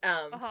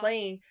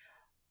playing,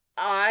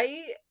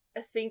 I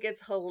think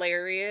it's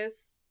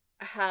hilarious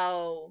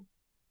how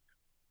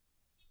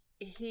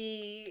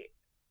he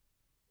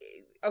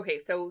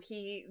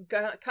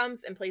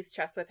comes and plays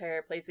chess with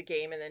her, plays a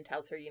game, and then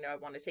tells her, you know, I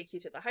want to take you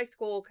to the high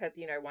school because,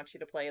 you know, I want you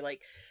to play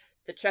like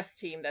the chess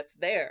team that's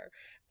there,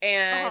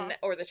 and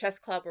or the chess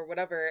club or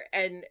whatever.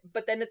 And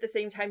but then at the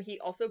same time, he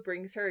also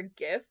brings her a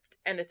gift,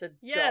 and it's a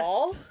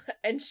doll,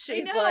 and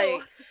she's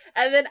like,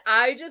 and then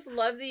I just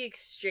love the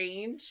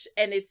exchange,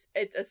 and it's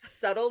a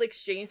subtle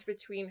exchange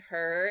between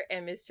her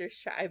and Mr.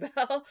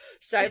 Scheibel,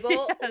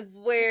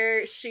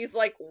 where she's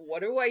like,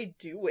 what do I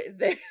do with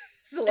this?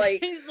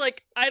 Like, he's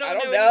like, I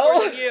don't know.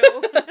 More than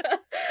you.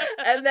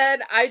 And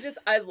then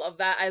I love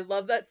that. I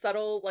love that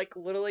subtle, like,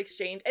 little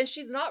exchange. And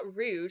she's not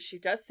rude. She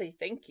does say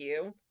thank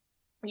you,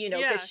 you know,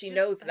 because she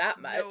knows that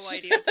much. No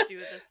idea what to do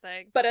with this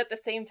thing. But at the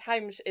same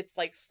time, it's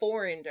like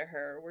foreign to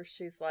her, where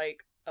she's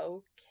like,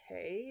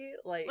 okay,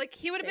 like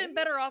he would have been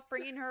better off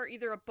bringing her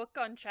either a book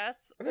on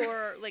chess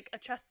or like a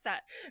chess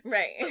set,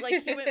 right? But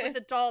like he went with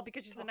a doll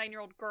because she's a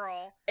 9-year-old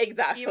girl,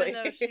 exactly. Even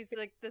though she's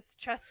like this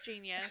chess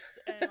genius,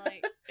 and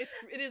like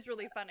it is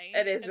really funny.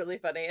 It is really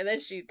funny, and then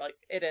she like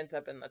it ends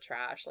up in the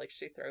trash, like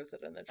she throws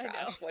it in the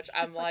trash, which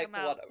I'm like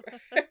whatever.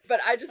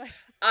 But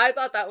I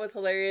thought that was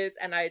hilarious,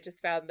 and I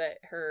just found that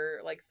her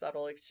like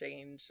subtle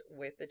exchange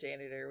with the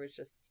janitor was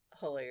just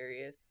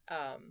hilarious.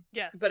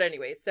 Yes. But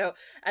anyway, so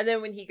and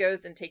then when he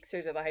goes and takes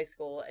her to the high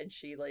school and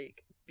she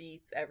like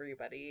beats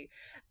everybody,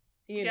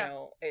 you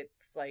know,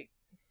 it's like,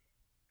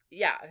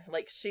 yeah,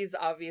 like she's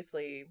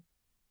obviously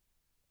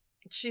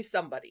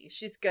somebody.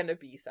 She's gonna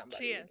be somebody.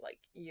 She is. Like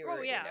you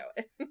already know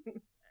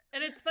it.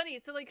 And it's funny,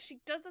 so like she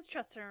does this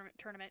chess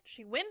tournament,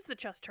 she wins the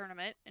chess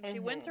tournament, and she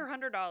wins her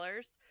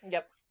 $100.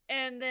 Yep.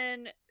 And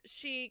then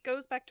she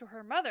goes back to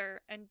her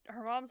mother, and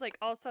her mom's like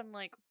all of a sudden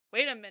like,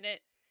 wait a minute,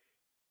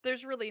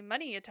 there's really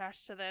money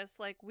attached to this.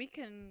 Like we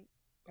can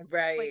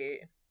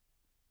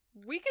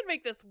we can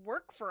make this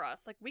work for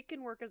us. Like, we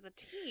can work as a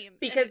team.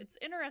 Because and it's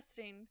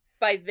interesting.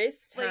 By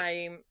this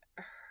time,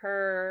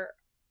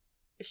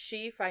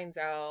 she finds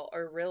out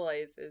or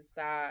realizes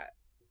that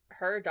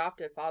her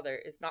adopted father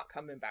is not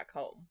coming back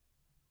home.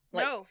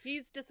 Like, no,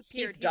 he's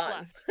disappeared. He's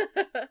done.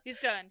 He's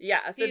done.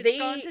 Yeah, so he's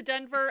gone to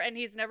Denver, and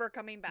he's never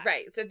coming back.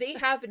 Right, so they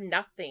have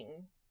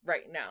nothing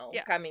right now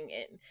coming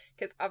in,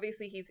 because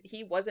obviously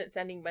he wasn't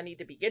sending money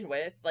to begin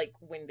with, like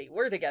when they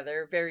were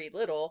together, very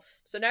little.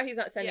 So now he's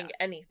not sending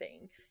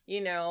anything,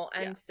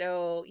 and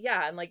so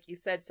and like you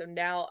said, so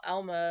now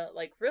Alma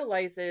like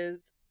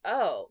realizes,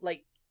 oh,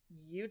 like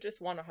you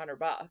just won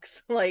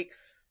 $100, like.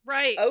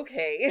 Right.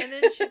 Okay. And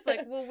then she's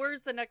like, well,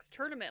 where's the next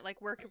tournament?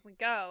 Like, where can we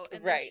go?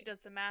 And then she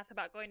does the math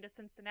about going to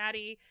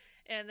Cincinnati.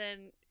 And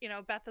then,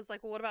 Beth is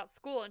like, well, what about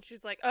school? And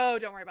she's like, oh,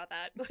 don't worry about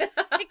that.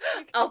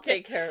 I'll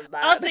take care of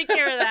that. I'll take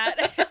care of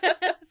that.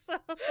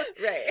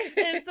 Right.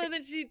 And so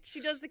then she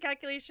does the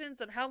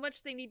calculations on how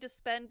much they need to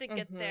spend to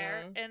get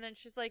there. And then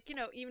she's like,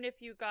 even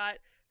if you got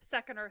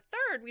second or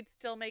third, we'd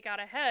still make out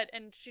ahead.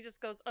 And she just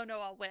goes, oh,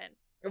 no, I'll win.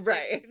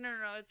 Right. Like, no,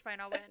 it's fine,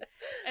 I'll win.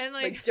 And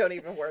like don't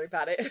even worry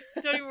about it.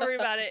 Don't even worry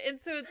about it. And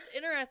so it's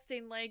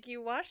interesting, like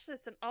you watch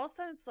this and all of a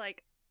sudden it's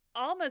like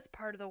Alma's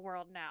part of the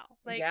world now.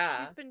 Like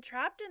she's been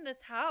trapped in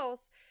this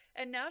house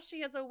and now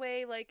she has a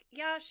way, like,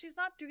 she's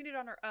not doing it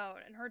on her own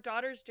and her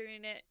daughter's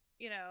doing it,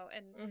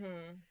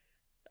 and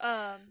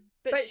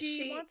but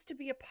she wants to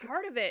be a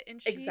part of it,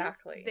 and she's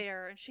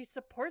there and she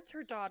supports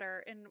her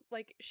daughter, and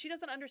like she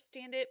doesn't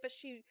understand it, but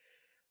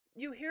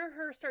you hear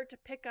her start to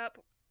pick up,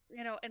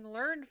 and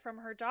learn from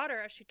her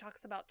daughter as she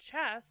talks about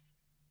chess.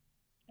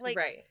 Like,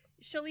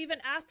 she'll even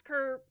ask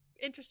her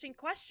interesting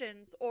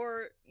questions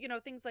or,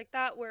 things like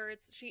that, where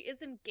she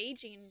is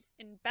engaging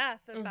in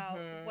Beth about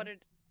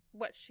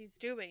what she's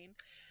doing.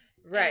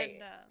 Right.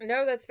 And,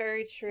 no, that's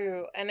very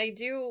true. And I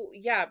do,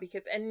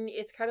 because, and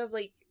it's kind of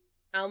like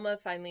Alma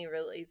finally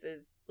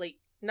realizes, like,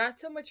 not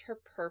so much her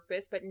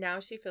purpose, but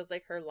now she feels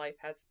like her life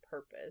has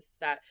purpose,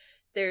 that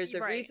there's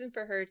a reason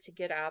for her to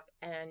get up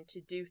and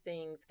to do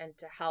things and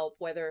to help,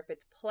 whether if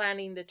it's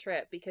planning the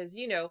trip, because,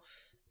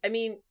 I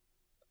mean,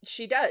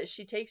 she does.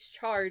 She takes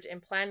charge in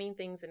planning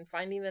things and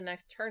finding the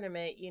next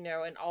tournament,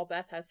 and all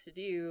Beth has to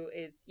do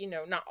is,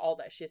 not all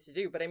that she has to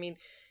do, but I mean,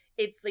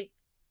 it's like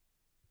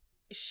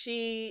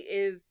she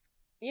is,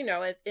 in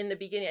the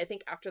beginning, I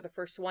think after the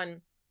first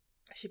one,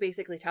 she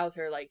basically tells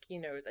her, like,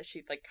 that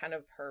she's like kind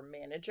of her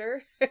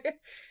manager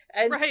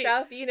and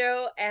stuff,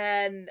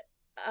 and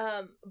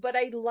but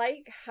I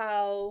like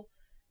how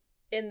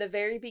in the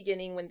very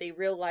beginning, when they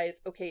realize,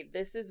 okay,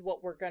 this is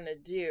what we're gonna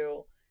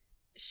do,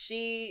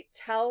 she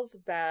tells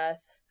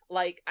Beth,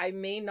 like, I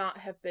may not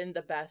have been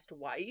the best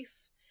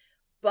wife,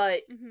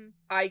 but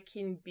I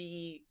can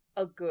be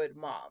a good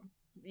mom,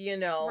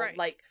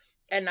 like,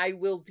 and I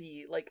will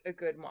be, like, a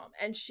good mom.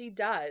 And she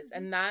does.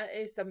 And that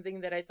is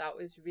something that I thought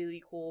was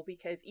really cool,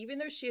 because even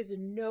though she has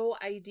no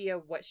idea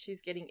what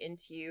she's getting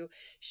into,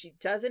 she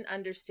doesn't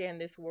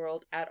understand this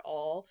world at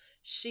all.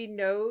 She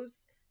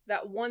knows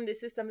that, one,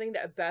 this is something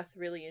that Beth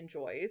really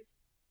enjoys.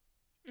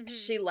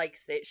 She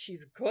likes it.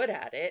 She's good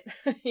at it,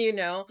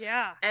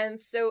 Yeah. And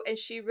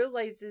she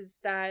realizes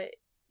that,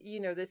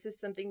 this is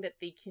something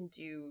that they can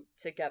do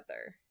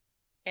together.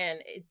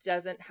 And it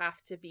doesn't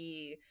have to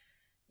be,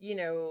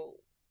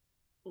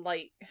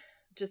 like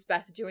just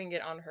Beth doing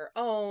it on her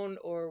own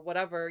or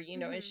whatever,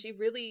 and she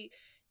really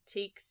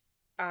takes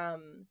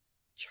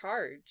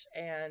charge,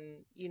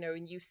 and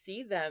and you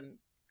see them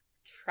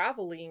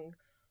traveling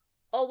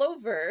all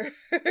over.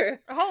 And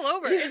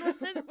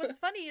what's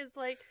funny is,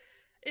 like,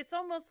 it's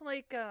almost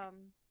like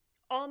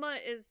Alma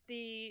is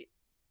the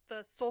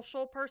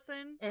social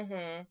person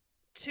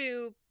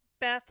to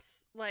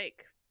Beth's,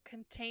 like,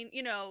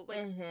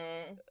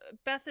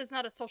 Beth is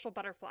not a social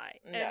butterfly,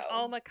 and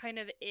Alma kind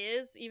of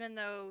is, even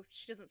though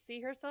she doesn't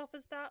see herself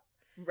as that.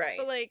 Right.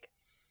 But, like,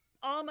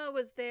 Alma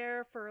was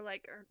there for,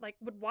 like,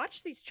 would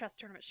watch these chess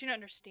tournaments. She didn't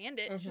understand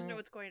it. She doesn't know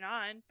what's going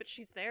on, but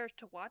she's there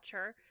to watch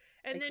her.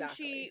 And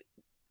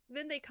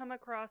then they come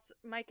across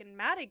Mike and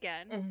Matt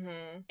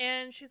again,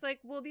 and she's like,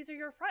 well, these are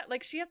your friends.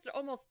 Like, she has to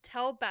almost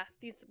tell Beth,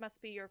 these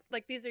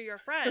are your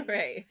friends.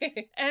 Right.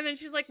 And then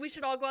she's like, we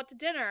should all go out to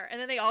dinner. And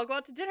then they all go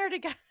out to dinner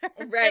together.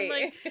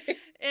 Right.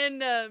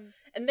 And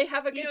they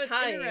have a good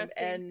time.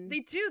 And they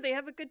do. They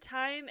have a good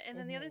time. And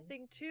then the other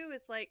thing, too,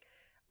 is, like,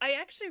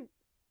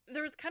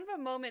 there was kind of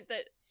a moment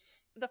that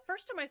the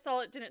first time I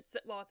saw it didn't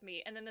sit well with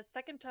me. And then the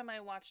second time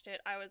I watched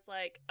it, I was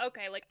like,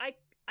 okay, like, I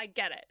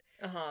get it.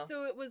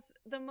 So it was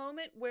the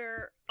moment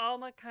where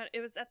Alma it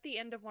was at the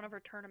end of one of her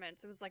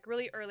tournaments. It was, like,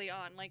 really early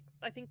on, like,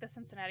 I think the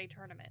Cincinnati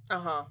tournament.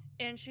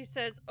 And she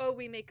says,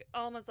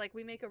 Alma's like,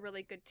 we make a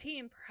really good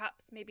team.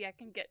 Perhaps maybe I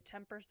can get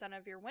 10%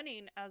 of your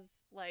winning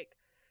as, like,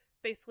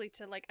 basically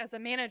to, like, as a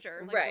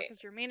manager, like, work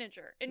as your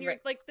manager. And you're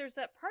like, there's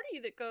that part of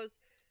you that goes,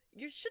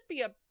 you should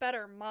be a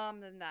better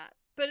mom than that.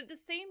 But at the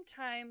same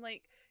time,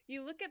 like,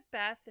 you look at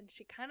Beth and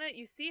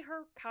you see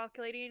her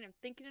calculating and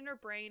thinking in her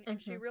brain,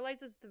 and she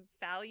realizes the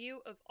value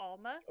of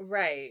Alma.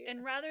 Right.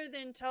 And rather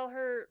than tell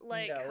her,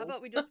 like, no. How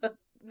about we just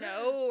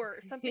no or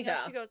something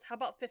else, she goes, how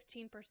about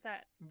 15%?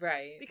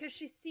 Right. Because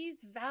she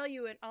sees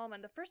value in Alma.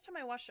 And the first time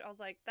I watched it, I was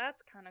like,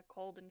 that's kind of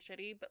cold and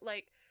shitty. But,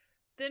 like,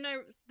 then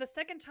the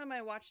second time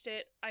I watched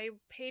it, I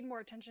paid more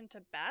attention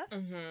to Beth.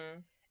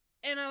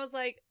 And I was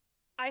like,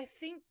 I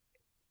think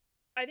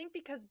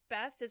because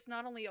Beth is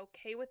not only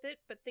okay with it,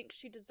 but thinks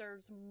she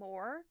deserves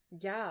more.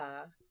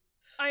 Yeah.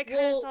 I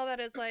kind of saw that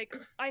as, like,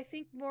 I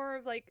think more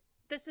of, like,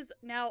 this is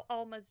now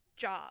Alma's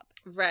job.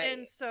 Right.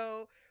 And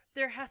so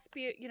there has to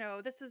be, you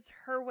know, this is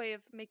her way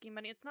of making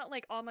money. It's not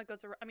like Alma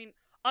goes around. I mean,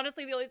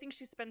 honestly, the only thing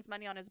she spends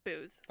money on is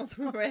booze.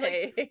 So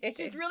right. It's like,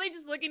 she's really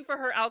just looking for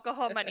her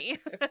alcohol money.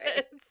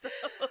 Right. So,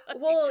 like...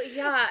 Well,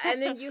 yeah.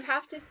 And then you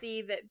have to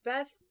see that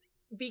Beth,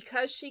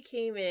 because she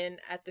came in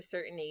at the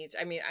certain age,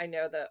 I mean, I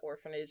know the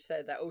orphanage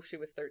said that, oh, she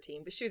was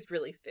 13, but she was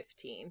really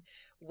 15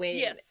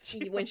 when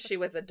she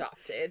was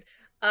adopted.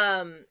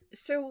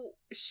 So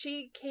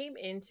she came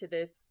into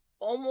this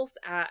almost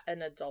at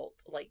an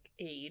adult like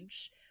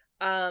age.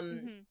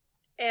 And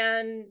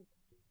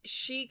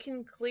she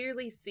can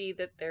clearly see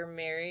that their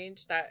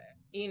marriage, that,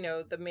 you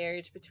know, the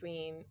marriage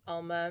between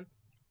Alma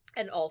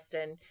and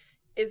Alston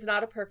is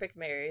not a perfect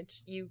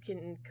marriage. You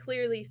can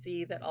clearly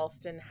see that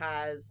Alston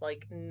has,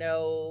 like,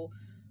 no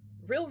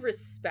real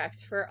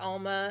respect for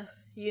Alma,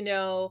 you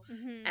know,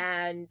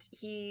 and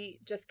he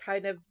just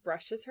kind of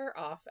brushes her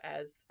off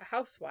as a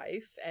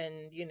housewife,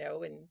 and, you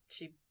know, and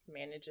she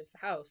manages the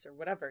house or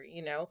whatever,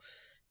 you know.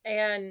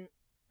 And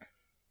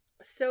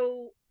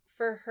so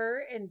for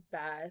her and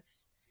Beth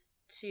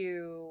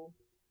to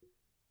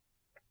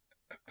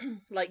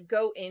like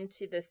go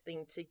into this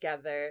thing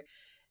together,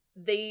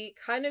 they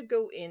kind of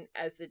go in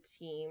as a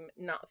team,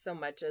 not so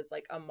much as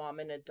like a mom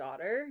and a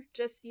daughter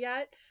just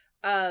yet.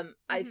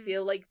 I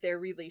feel like their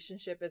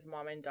relationship as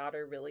mom and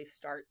daughter really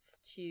starts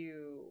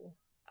to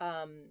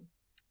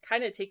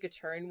kind of take a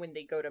turn when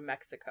they go to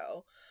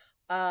Mexico.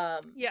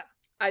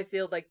 I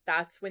feel like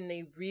that's when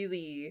they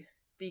really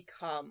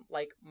become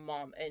like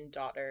mom and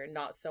daughter,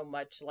 not so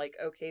much like,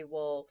 okay,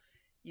 well,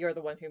 you're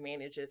the one who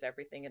manages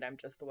everything and I'm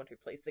just the one who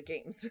plays the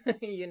games,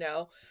 you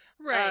know?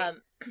 Right.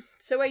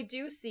 So I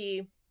do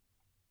see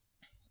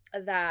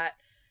that,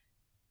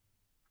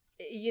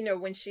 you know,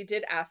 when she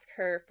did ask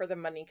her for the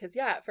money, because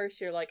yeah, at first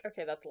you're like,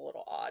 okay, that's a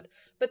little odd,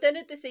 but then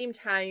at the same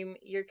time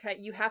you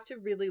have to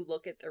really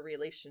look at the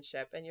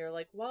relationship and you're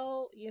like,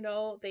 well, you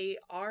know, they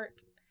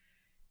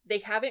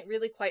haven't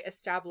really quite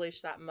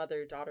established that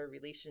mother-daughter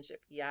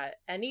relationship yet.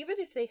 And even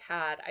if they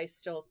had, I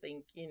still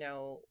think, you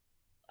know,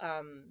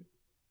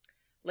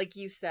 like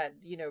you said,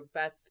 you know,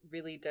 Beth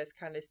really does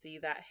kind of see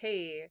that,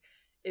 hey,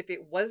 if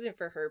it wasn't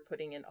for her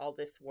putting in all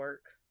this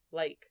work,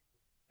 like,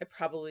 I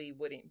probably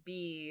wouldn't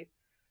be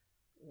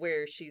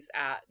where she's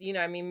at. You know,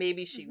 I mean,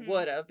 maybe she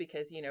would have,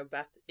 because, you know,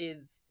 Beth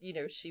is, you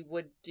know, she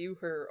would do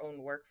her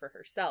own work for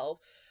herself.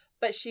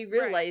 But she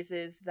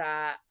realizes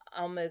that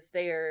Alma's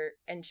there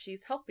and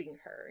she's helping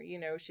her. You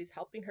know, she's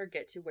helping her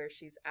get to where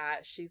she's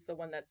at. She's the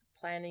one that's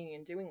planning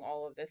and doing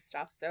all of this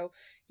stuff. So,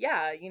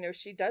 yeah, you know,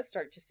 she does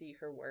start to see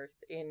her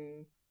worth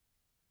in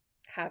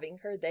having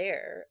her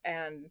there.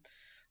 And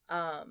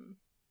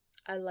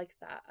I like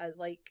that.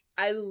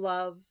 I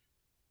love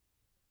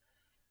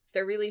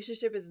their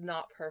relationship is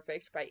not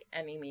perfect by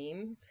any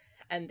means.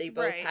 And they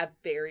both have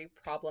very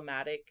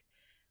problematic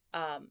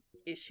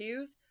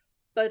issues.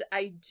 But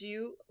I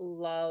do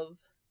love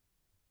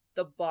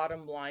the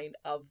bottom line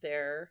of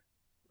their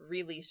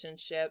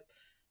relationship,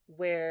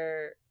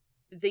 where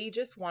they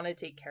just want to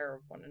take care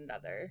of one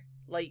another.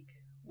 Like,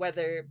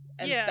 whether,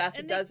 and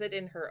Beth does it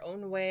in her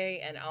own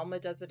way, and Alma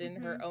does it in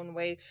her own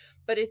way,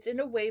 but it's in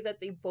a way that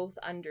they both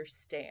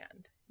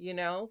understand, you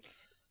know?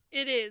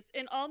 It is.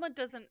 And Alma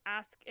doesn't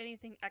ask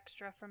anything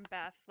extra from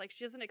Beth. Like,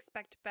 she doesn't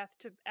expect Beth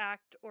to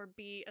act or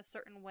be a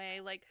certain way.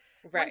 Like,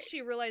 once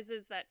she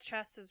realizes that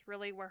chess is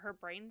really where her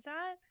brain's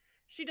at,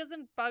 she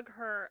doesn't bug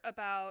her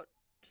about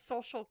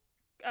social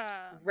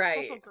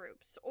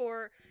groups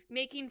or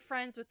making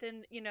friends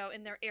within, you know,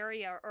 in their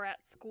area or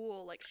at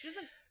school. Like, she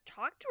doesn't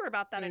talk to her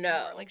about that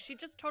anymore. Like, she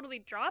just totally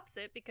drops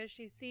it because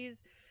she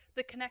sees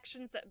the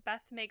connections that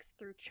Beth makes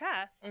through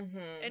chess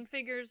and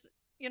figures,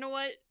 you know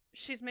what?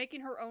 She's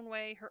making her own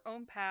way, her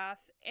own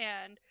path,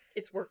 and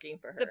it's working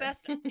for her.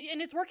 And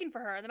it's working for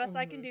her. And the best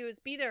I can do is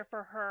be there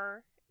for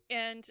her.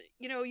 And,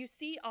 you know, you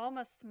see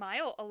Alma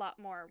smile a lot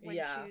more when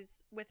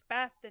she's with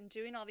Beth and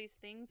doing all these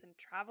things and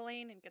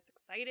traveling and gets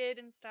excited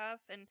and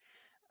stuff. And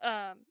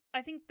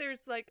I think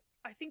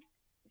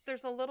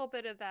there's a little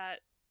bit of that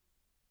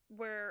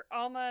where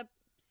Alma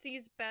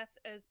sees Beth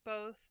as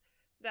both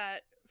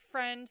that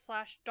friend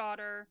 /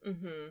 daughter,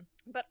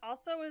 but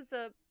also as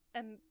a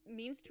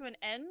means to an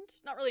end.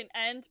 Not really an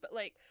end, but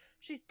like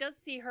she does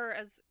see her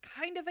as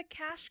kind of a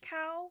cash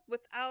cow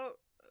without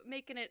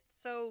making it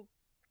so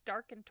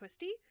dark and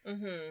twisty.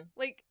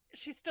 Like,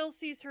 she still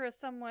sees her as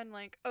someone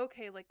like,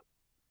 okay, like,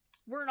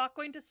 we're not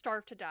going to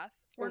starve to death.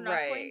 We're not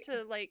going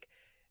to, like,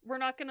 we're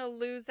not going to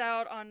lose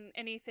out on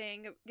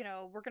anything. You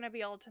know, we're going to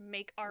be able to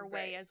make our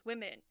way as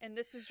women. And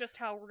this is just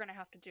how we're going to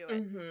have to do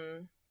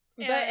it.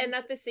 And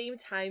at the same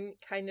time,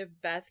 kind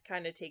of Beth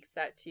kind of takes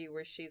that too,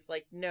 where she's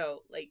like, no,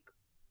 like,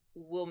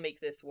 we'll make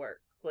this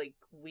work. Like,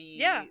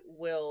 we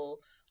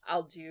will,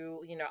 I'll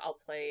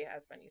play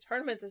as many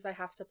tournaments as I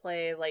have to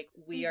play. Like,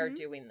 we are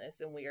doing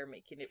this and we are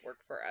making it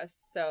work for us.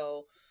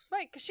 So.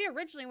 Right, because she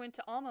originally went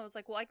to Alma, was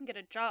like, well, I can get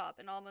a job.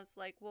 And Alma's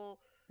like, well,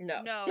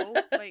 No.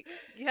 Like,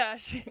 yeah,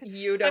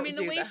 you don't. I mean,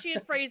 the way she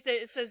had phrased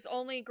it, it says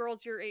only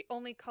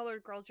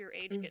colored girls your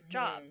age get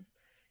jobs,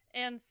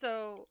 and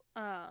so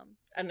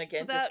and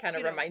again, so just kind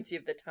of reminds you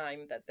of the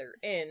time that they're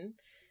in,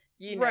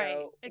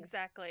 right,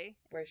 exactly,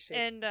 where she's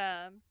and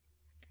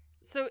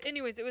so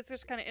anyways, it was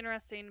just kind of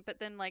interesting. But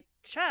then like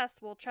chess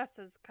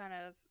is kind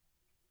of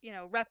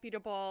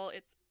reputable.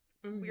 It's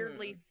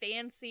weirdly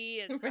fancy.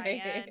 It's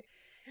high end.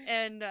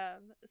 And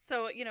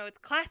so, it's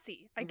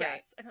classy, I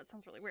guess. I know it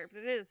sounds really weird,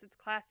 but it is. It's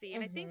classy.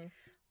 And I think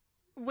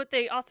what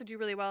they also do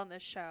really well in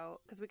this show,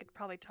 because we could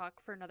probably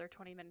talk for another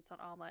 20 minutes on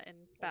Alma and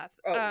Beth.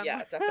 Oh,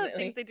 yeah,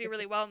 definitely. Things they do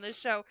really well in this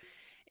show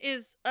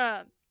is,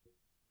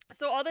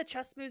 so all the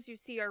chess moves you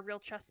see are real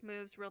chess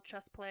moves, real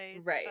chess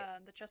plays. Right.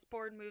 The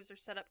chessboard moves are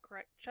set up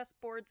correct.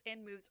 Chessboards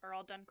and moves are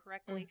all done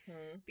correctly.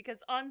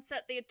 Because on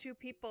set, they had two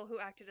people who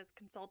acted as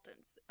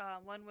consultants.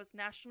 One was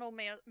National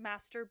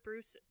Master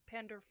Bruce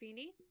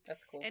Pandolfini.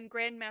 That's cool. And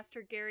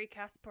Grandmaster Gary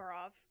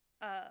Kasparov.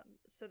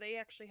 So they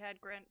actually had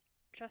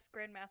chess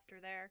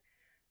grandmaster there.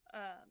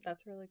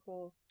 That's really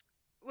cool.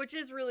 Which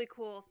is really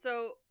cool.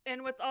 So,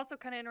 and what's also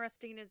kind of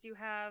interesting is you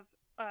have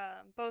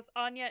both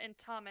Anya and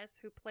Thomas,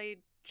 who played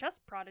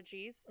chess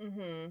prodigies,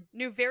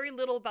 knew very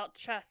little about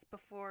chess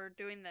before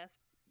doing this.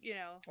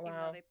 Even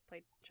though they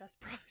played chess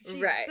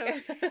prodigies, right?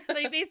 So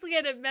they basically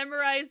had to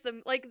memorize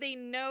them. Like, they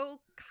know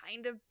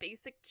kind of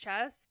basic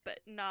chess, but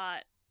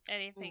not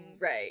anything.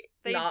 Right.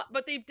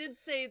 But they did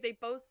say, they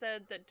both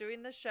said that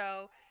doing the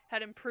show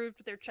had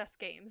improved their chess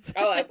games.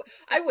 Oh,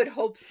 I would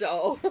hope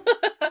so.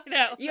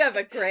 No. You have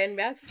a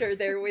grandmaster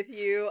there with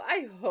you.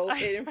 I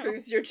hope it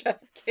improves your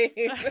chess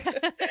game.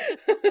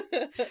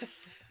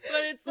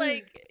 But it's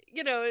like,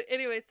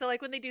 anyway, so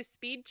like when they do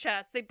speed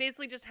chess, they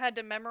basically just had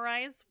to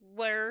memorize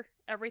where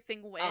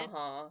everything went,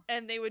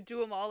 and they would do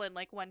them all in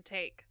like one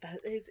take. That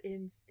is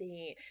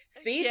insane.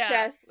 Speed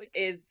chess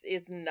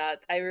is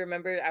nuts. I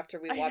remember after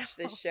we watched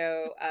this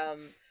show,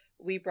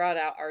 we brought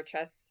out our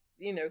chess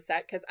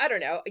set, because I don't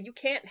know, you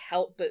can't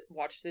help but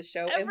watch this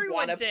show and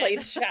want to play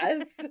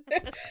chess.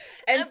 And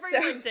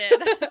everyone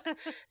did.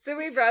 So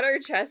we brought our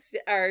chess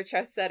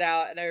set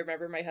out, and I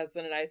remember my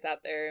husband and I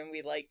sat there and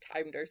we like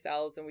timed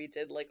ourselves and we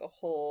did like a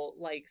whole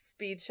like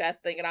speed chess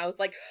thing, and I was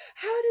like,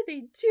 how do they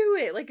do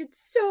it? Like,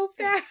 it's so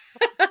fast.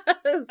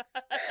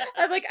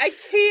 I'm like, I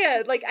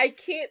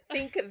can't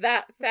think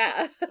that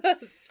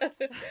fast.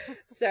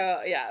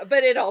 So yeah,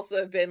 but it also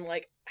had been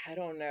like, I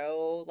don't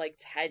know, like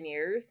 10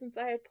 years since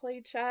I had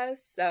played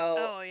chess,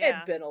 so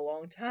it'd been a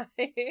long time.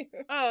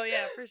 Oh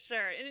yeah, for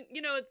sure. And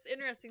it's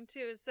interesting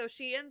too, is so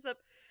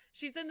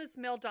she's in this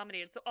male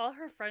dominated, so all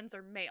her friends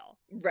are male.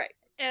 Right.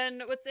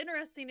 And what's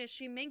interesting is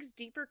she makes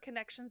deeper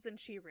connections than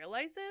she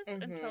realizes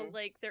until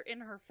like they're in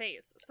her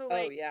face. So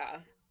like,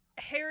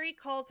 Harry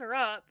calls her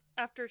up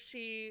after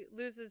she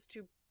loses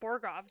to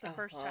Borgov the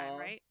first time,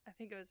 right? I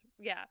think it was,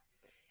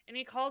 And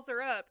he calls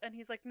her up and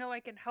he's like, no, I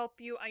can help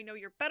you. I know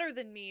you're better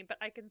than me, but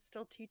I can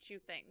still teach you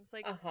things.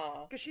 Like,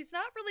 because she's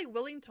not really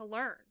willing to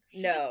learn.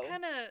 She's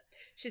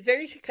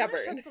very stubborn.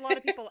 She shuts a lot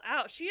of people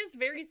out. She is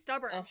very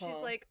stubborn. She's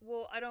like,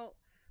 well, I don't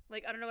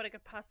know what I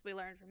could possibly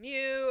learn from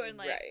you. And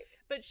like,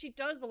 but she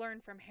does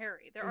learn from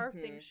Harry. There are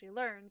things she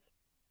learns.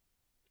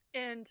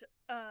 And,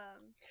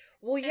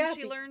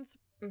 she learns,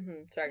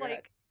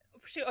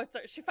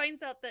 she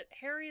finds out that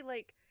Harry,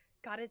 like,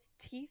 got his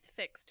teeth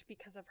fixed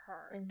because of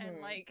her.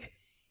 And like,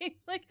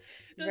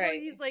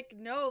 he's like,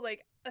 no,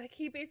 like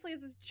he basically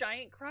has this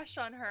giant crush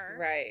on her,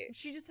 right? And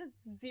she just has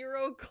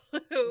zero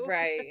clue,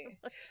 right?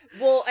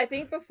 Well, I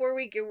think before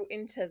we go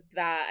into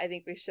that, I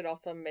think we should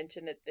also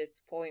mention at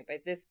this point, by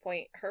this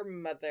point, her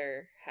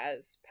mother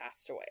has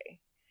passed away.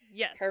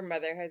 Yes, her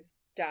mother has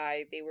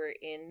died. They were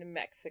in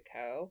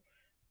Mexico,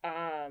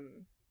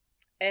 and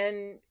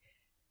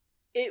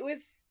it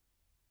was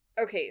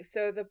okay.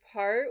 So the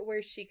part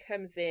where she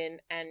comes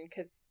in, and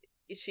because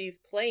she's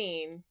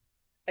playing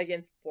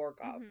against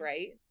Borgov,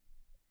 right?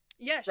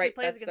 Yeah, she right.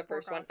 plays That's against the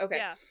first Borgov. one. Okay,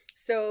 yeah.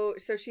 So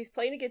she's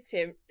playing against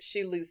him.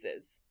 She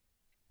loses.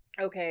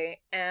 Okay,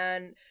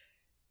 and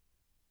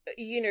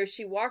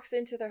she walks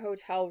into the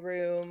hotel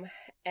room,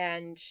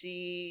 and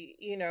she,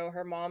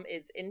 her mom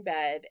is in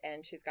bed,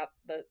 and she's got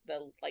the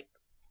like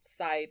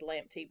side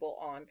lamp table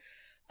on,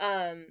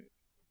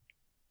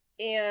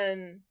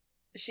 and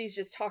she's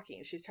just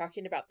talking. She's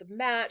talking about the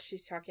match.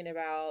 She's talking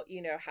about,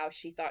 how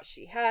she thought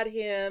she had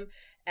him.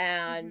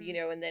 And,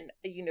 and then,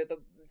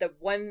 the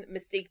one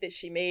mistake that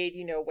she made,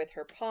 with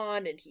her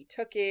pawn, and he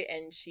took it,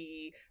 and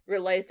she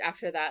realized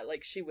after that,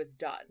 like, she was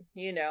done,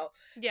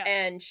 Yeah.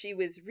 And she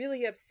was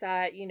really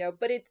upset,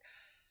 but it's,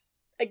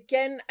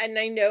 again, and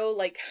I know,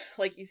 like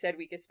you said,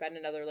 we could spend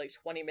another,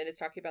 20 minutes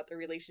talking about the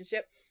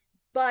relationship.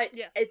 But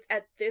it's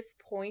at this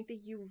point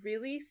that you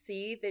really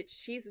see that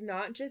she's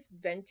not just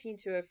venting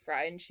to a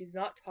friend. She's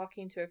not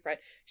talking to a friend.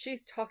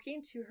 She's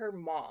talking to her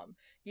mom,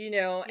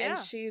 and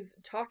she's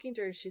talking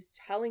to her. She's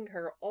telling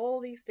her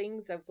all these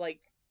things of,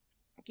 like,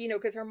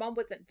 because her mom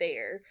wasn't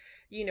there,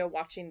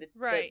 watching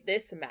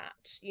this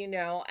match,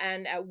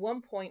 and at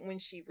one point when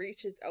she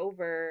reaches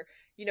over,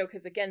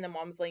 because again, the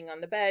mom's laying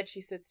on the bed,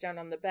 she sits down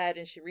on the bed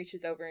and she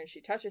reaches over and she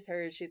touches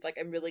her and she's like,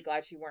 I'm really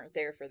glad you weren't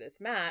there for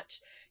this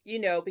match,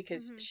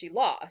 because she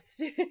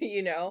lost,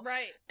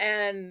 Right.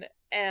 And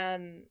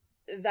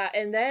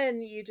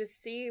then you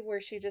just see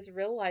where she just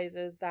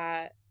realizes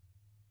that,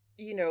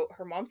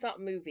 her mom's not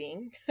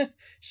moving.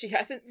 She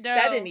hasn't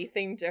said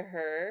anything to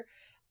her.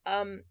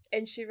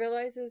 And she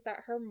realizes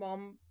that her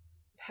mom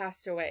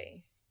passed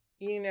away,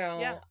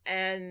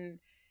 and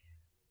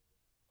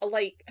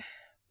like,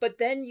 but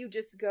then you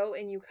just go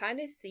and you kind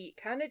of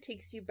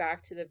takes you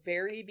back to the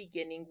very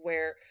beginning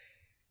where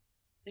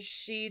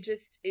she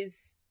just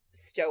is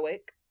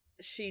stoic.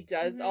 She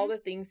does all the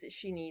things that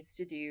she needs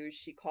to do.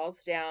 She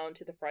calls down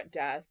to the front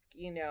desk,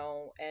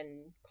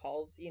 and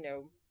calls,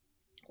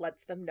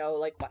 lets them know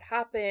like what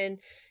happened.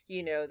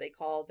 They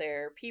call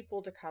their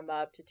people to come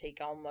up to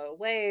take Alma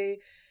away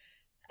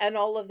and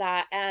all of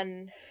that.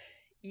 And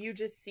you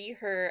just see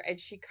her and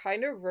she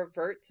kind of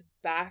reverts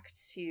back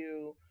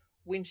to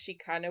when she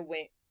kind of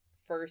went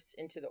first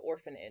into the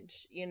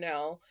orphanage,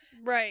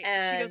 Right.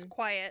 And she goes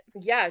quiet.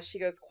 Yeah, she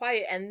goes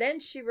quiet. And then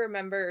she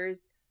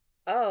remembers,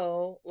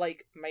 oh,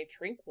 like my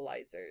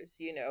tranquilizers,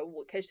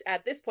 because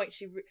at this point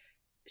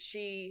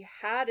she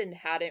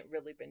hadn't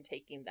really been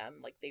taking them.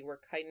 Like they were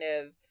kind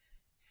of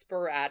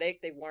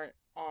sporadic. They weren't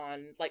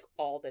on like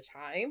all the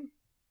time.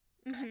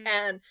 And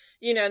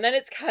and then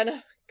it's kind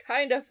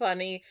of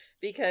funny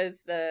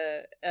because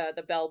the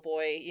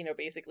bellboy,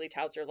 basically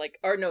tells her like,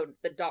 or no,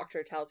 the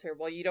doctor tells her,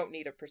 well, you don't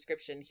need a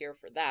prescription here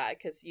for that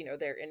because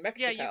they're in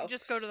Mexico. Yeah, you can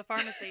just go to the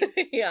pharmacy.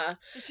 Yeah,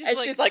 and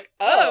she's like,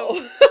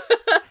 oh.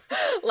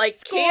 Like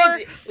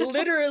Score.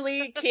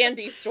 Literally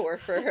candy store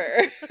for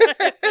her.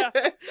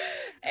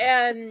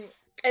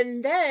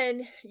 And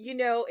then,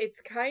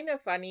 it's kind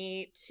of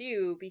funny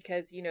too,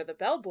 because, the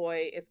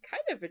bellboy is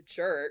kind of a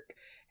jerk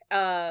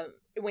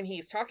when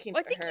he's talking to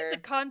her. I think he's a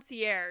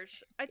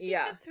concierge. I think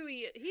that's who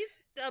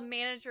he's a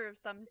manager of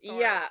some sort.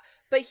 Yeah,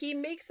 but he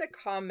makes a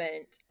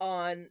comment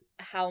on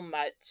how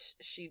much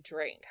she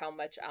drank, how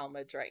much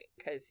Alma drank,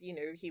 because,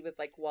 he was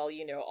like, well,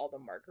 all the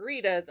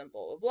margaritas and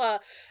blah, blah, blah.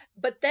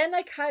 But then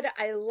I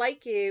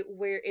like it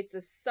where it's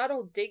a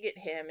subtle dig at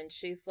him, and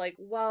she's like,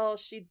 well,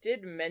 she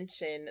did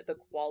mention the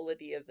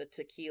quality of the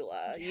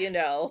tequila,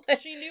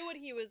 Yes. She knew what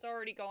he was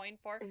already going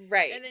for.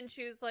 Right. And then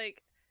she was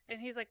like, and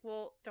he's like,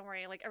 well, don't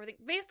worry, like everything.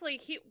 Basically,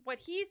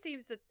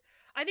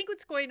 I think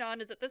what's going on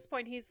is at this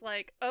point he's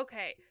like,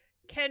 okay,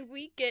 can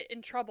we get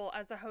in trouble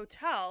as a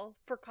hotel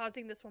for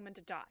causing this woman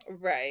to die?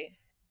 Right.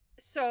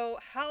 So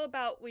how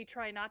about we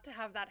try not to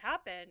have that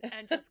happen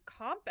and just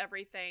comp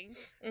everything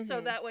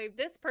so that way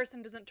this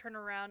person doesn't turn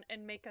around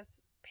and make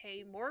us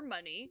pay more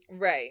money.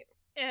 Right.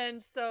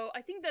 And so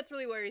I think that's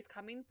really where he's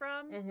coming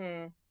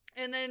from.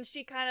 And then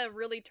she kind of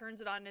really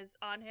turns it on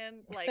him,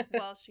 like,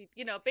 well, she,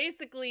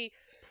 basically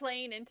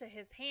playing into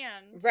his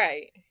hands.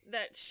 Right.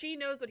 That she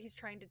knows what he's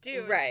trying to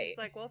do. Right. And she's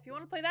like, well, if you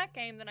want to play that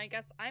game, then I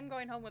guess I'm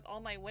going home with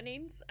all my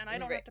winnings, and I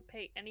don't have to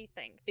pay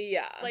anything.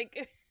 Yeah.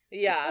 Like.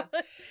 Yeah.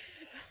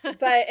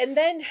 But, and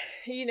then,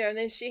 and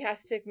then she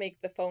has to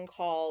make the phone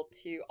call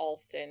to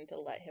Alston to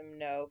let him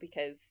know,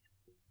 because,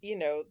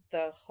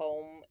 the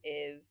home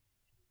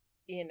is,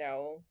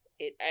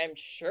 I'm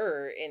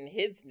sure in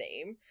his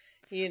name.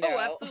 Oh,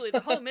 absolutely. The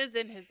home is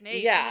in his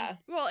name. Yeah.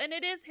 And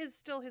it is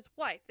still his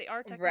wife. They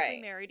are technically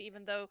married,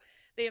 even though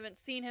they haven't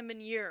seen him in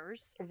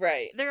years.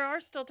 Right. They are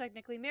still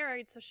technically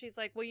married, so she's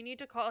like, well, you need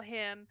to call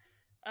him.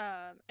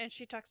 And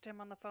she texts him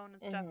on the phone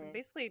and stuff, and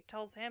basically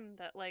tells him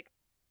that, like,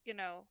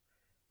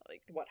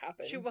 like what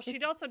happened.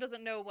 She also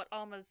doesn't know what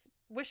Alma's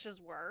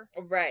wishes were.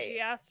 Right. She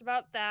asked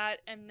about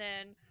that, and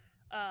then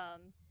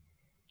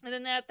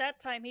at that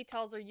time, he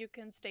tells her, you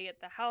can stay at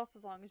the house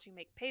as long as you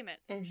make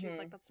payments. And she's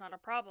like, that's not a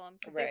problem.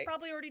 Because they're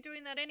probably already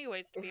doing that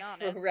anyways, to be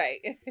honest. Right.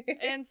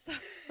 And so,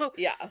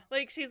 yeah.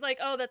 like, she's like,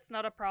 oh, that's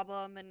not a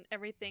problem and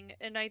everything.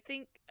 And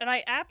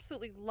I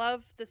absolutely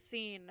love the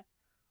scene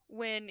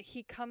when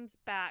he comes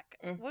back.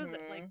 What is it,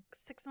 like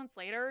 6 months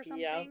later or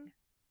something? Yeah.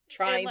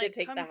 Trying to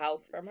take the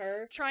house from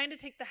her. Trying to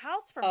take the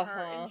house from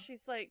her. And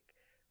she's like,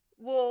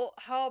 well,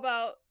 how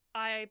about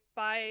I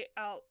buy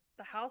out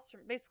the house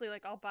from, basically,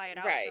 like, I'll buy it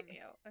out from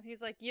you. And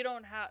he's like, you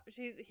don't have,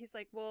 he's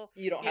like, well,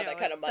 you don't have that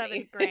kind of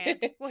money.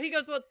 $7,000. Well, he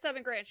goes, well, it's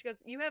 $7,000. She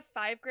goes, you have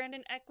 $5,000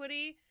 in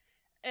equity.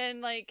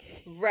 And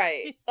like,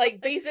 right.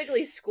 Like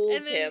basically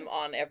schools him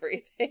on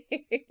everything.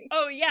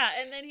 Oh yeah.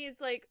 And then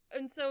he's like,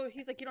 you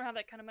don't have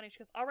that kind of money. She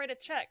goes, I'll write a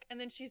check. And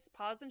then she's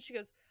paused and she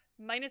goes,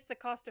 minus the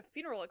cost of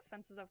funeral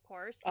expenses, of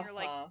course. And you're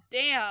like,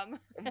 damn.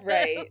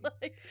 Right.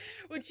 Like,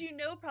 which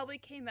probably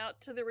came out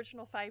to the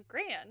original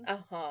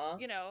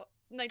 $5,000.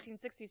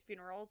 1960s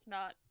funerals,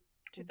 not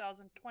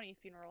 2020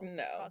 funerals. No.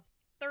 That cost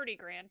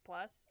 $30,000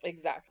 plus.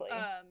 Exactly.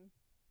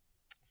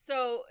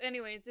 So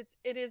anyways,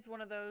 it is one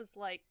of those,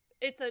 like,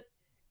 it's a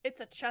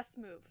chess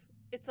move.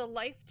 It's a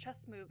life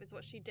chess move is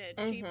what she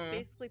did. She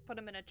basically put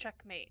him in a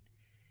checkmate.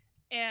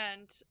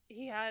 And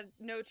he had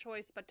no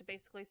choice but to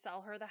basically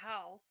sell her the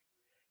house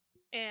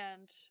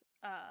And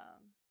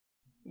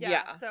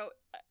yeah, so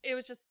it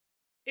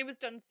was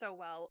done so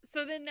well.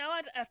 So then now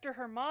after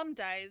her mom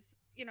dies,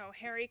 you know,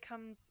 Harry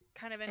comes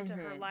kind of into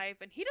her life,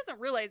 and he doesn't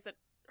realize that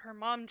her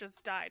mom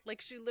just died.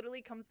 Like, she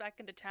literally comes back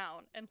into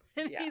town, and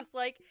he's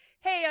like,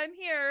 hey, I'm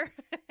here.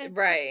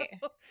 Right.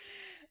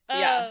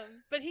 So,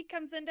 but he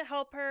comes in to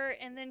help her,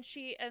 and then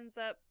she ends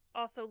up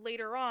also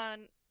later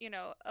on, you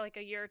know, like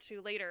a year or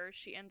two later,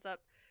 she ends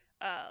up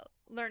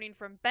learning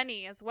from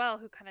Benny as well,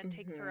 who kind of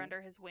takes her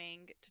under his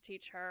wing to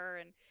teach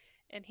her,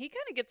 and he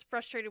kind of gets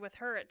frustrated with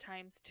her at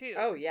times too.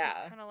 Oh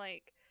yeah, he's kind of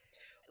like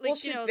well,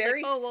 she's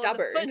very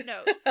stubborn. Well, the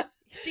footnotes.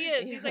 She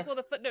is. He's like, well,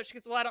 the footnotes. She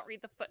goes, well, I don't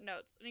read the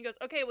footnotes. And he goes,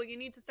 okay, well, you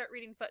need to start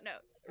reading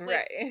footnotes.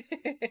 Like,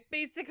 right.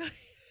 Basically,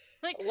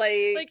 like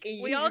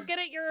we all get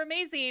it. You're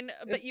amazing,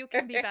 but you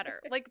can be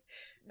better. Like,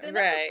 that's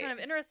what's kind of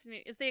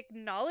interesting is they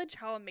acknowledge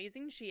how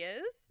amazing she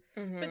is,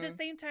 but at the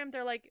same time,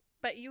 they're like,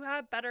 but you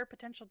have better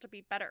potential to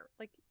be better.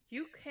 Like,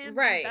 you can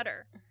be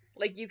better.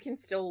 Like, you can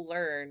still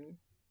learn.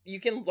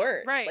 You can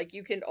learn. Right. Like,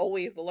 you can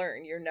always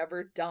learn. You're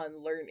never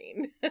done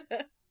learning.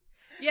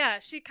 Yeah,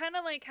 she kind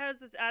of like has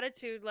this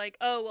attitude like,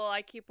 oh, well,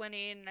 I keep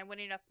winning and I win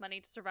enough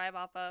money to survive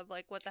off of.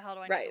 Like, what the hell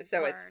do I need to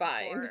so learn it's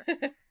fine.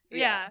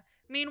 Yeah.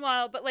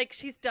 Meanwhile, but like,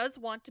 she does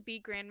want to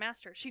be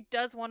Grandmaster. She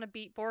does want to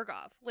beat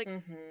Borgov. Like,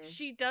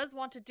 she does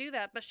want to do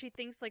that, but she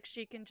thinks like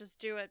she can just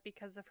do it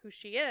because of who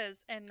she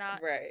is and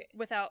not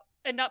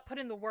not put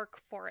in the work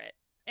for it.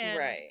 And,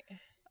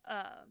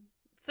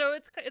 so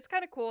it's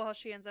kind of cool how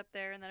she ends up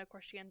there, and then of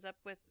course she ends up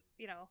with,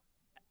 you know,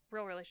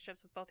 real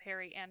relationships with both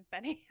Harry and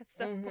Benny at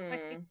some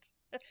point.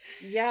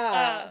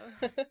 Yeah.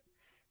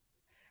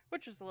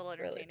 Which was a little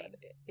entertaining.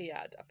 Really,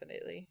 yeah,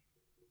 definitely.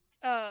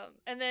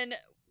 And then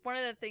one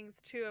of the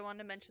things too I wanted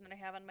to mention that I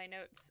have on my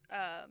notes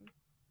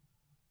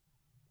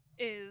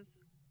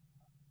is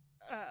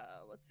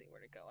let's see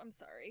where to go. I'm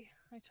sorry.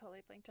 I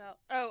totally blanked out.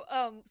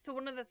 So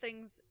one of the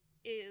things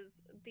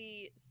is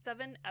the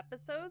 7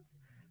 episodes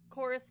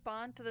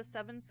correspond to the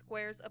 7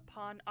 squares a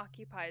pawn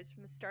occupies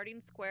from the starting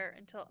square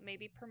until it may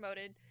be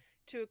promoted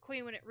to a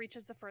queen when it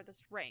reaches the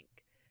furthest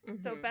rank.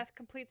 So Beth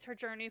completes her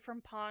journey from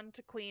pawn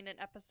to queen in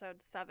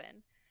episode 7.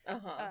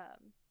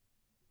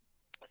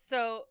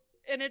 So,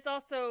 and it's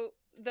also,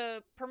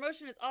 the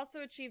promotion is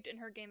also achieved in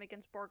her game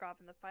against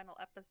Borgov in the final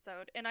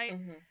episode. And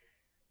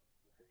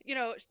you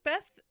know,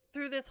 Beth,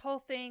 through this whole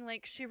thing,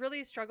 like, she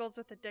really struggles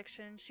with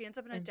addiction. She ends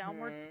up in a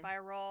downward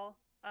spiral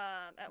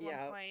at one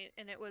point,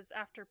 and it was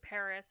after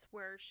Paris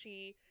where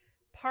she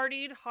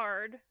partied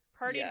hardy,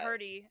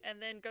 and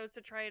then goes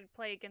to try and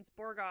play against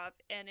Borgov,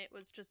 and it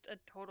was just a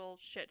total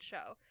shit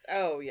show.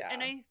 Oh, yeah.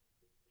 And I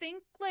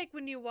think, like,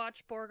 when you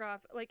watch Borgov,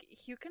 like,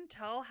 you can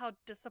tell how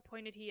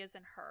disappointed he is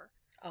in her.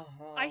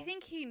 I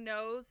think he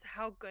knows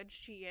how good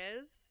she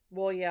is.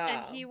 Well,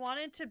 yeah. And he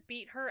wanted to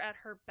beat her at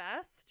her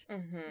best,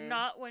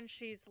 not when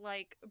she's,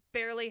 like,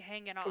 barely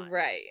hanging on.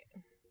 Right.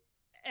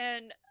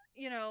 And,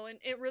 you know, and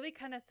it really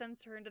kind of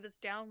sends her into this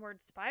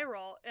downward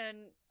spiral, and,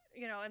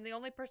 you know, and the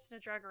only person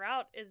to drag her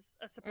out is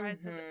a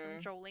surprise visit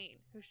from Jolene,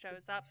 who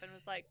shows up and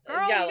was like,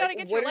 girl, you gotta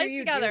get your life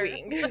together.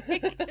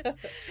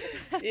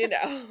 Like, you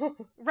know.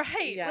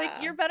 Right. Yeah.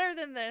 Like, you're better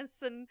than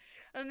this. And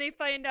they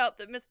find out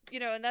that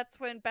you know, and that's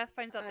when Beth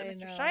finds out that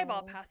Mr.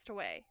 Scheibel passed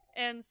away.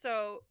 And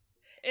so,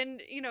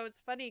 and, you know, it's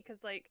funny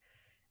because, like,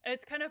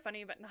 it's kind of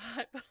funny, but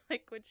not. But,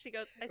 like, when she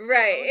goes, I still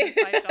owe him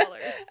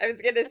 $5. I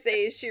was gonna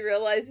say, she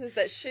realizes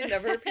that she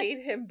never paid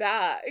him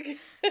back.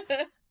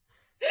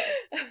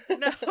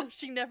 No,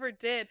 she never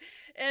did.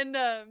 And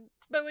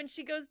but when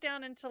she goes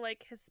down into,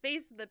 like, his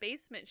space in the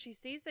basement, she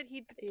sees that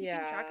he'd been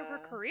keeping track of her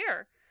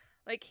career.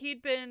 Like,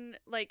 he'd been,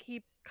 like,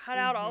 he cut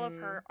out all of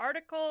her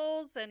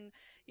articles, and,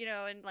 you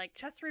know, in, like,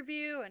 Chess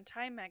Review and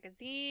Time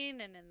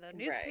Magazine and in the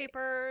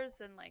newspapers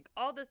and, like,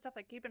 all this stuff.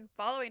 Like, he'd been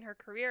following her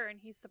career, and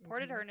he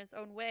supported her in his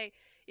own way,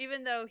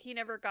 even though he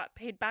never got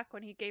paid back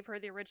when he gave her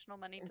the original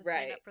money to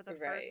sign up for the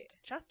first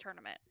chess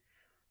tournament.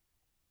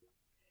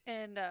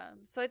 And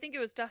so I think it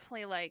was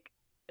definitely, like,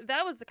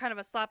 that was kind of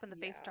a slap in the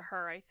face to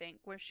her, I think,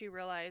 where she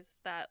realized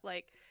that,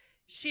 like,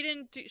 she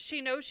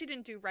knows she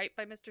didn't do right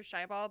by Mr.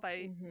 Scheibel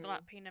by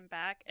not paying him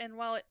back. And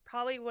while it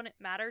probably wouldn't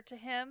matter to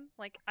him,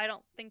 like, I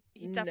don't think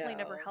he definitely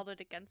never held it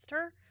against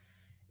her.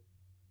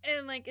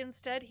 And, like,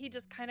 instead he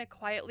just kind of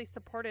quietly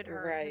supported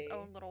her in his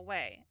own little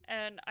way.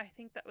 And I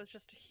think that was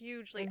just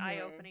hugely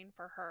eye-opening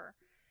for her.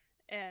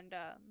 And,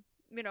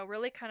 you know,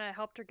 really kind of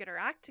helped her get her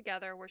act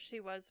together, where she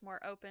was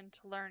more open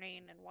to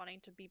learning and wanting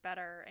to be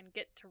better and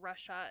get to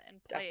Russia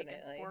and play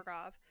against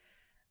Borgov.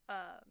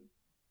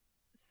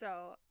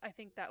 So I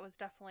think that was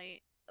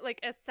definitely, like,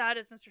 as sad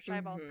as Mr.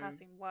 Scheibel's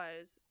passing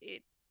was,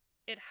 it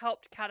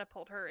helped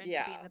catapult her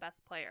into being the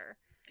best player.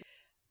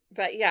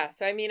 But yeah,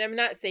 so I mean, I'm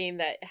not saying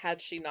that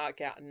had she not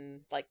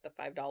gotten, like, the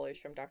 $5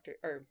 from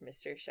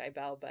Mr.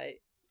 Scheibel, but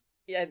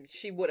yeah,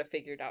 she would have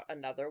figured out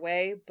another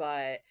way.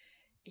 But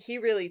he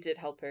really did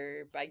help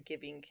her by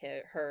giving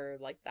her,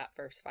 like, that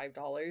first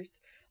 $5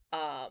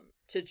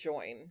 to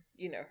join,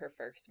 you know, her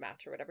first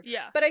match or whatever.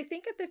 Yeah. But I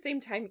think at the same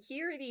time,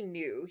 he already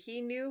knew. He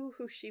knew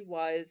who she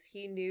was.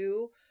 He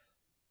knew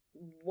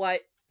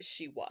what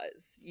she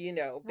was, you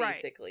know,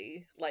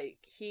 basically. Right. Like,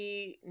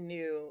 he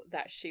knew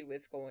that she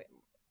was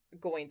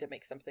going to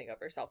make something of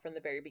herself from the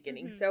very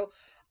beginning. Mm-hmm. So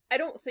I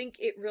don't think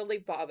it really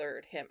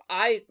bothered him.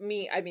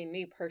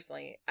 Me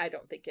personally, I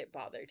don't think it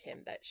bothered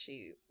him that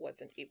she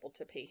wasn't able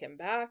to pay him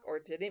back or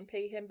didn't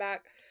pay him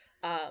back.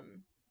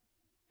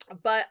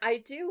 But I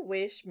do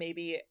wish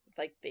maybe,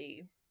 like,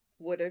 they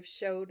would have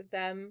showed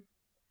them,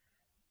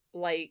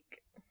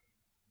 like,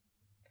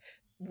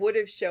 would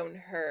have shown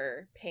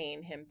her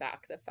paying him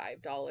back the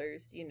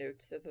 $5, you know,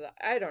 to the,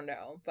 I don't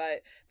know.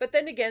 But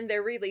then again,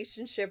 their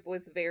relationship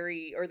was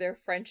very, or their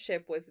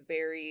friendship was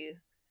very,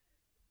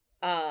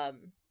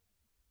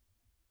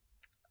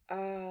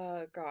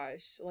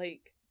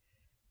 like,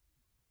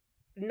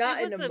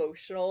 not an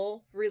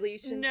emotional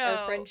relation or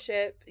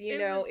friendship, you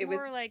know. It was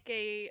more like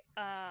a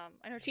I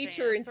know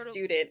teacher and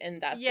student,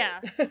 and that's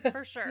it.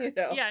 For sure. You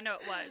know? Yeah, no,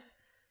 it was.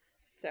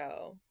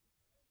 So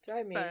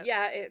I mean,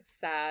 yeah, it's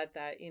sad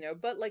that, you know,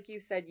 but like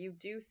you said, you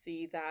do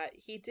see that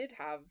he did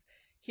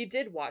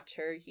watch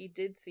her, he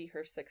did see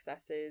her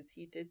successes,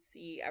 he did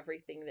see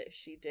everything that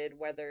she did,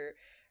 whether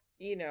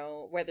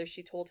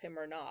she told him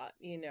or not,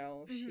 you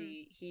know,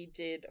 mm-hmm. he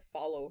did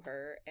follow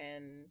her,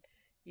 and,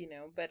 you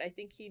know, but I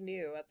think he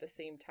knew at the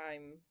same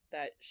time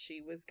that she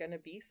was gonna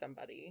be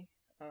somebody.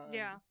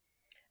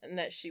 And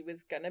that she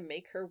was gonna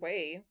make her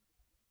way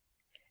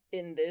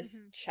in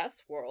this mm-hmm.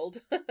 chess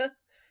world.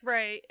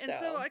 Right. And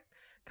so I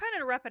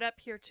kind of wrap it up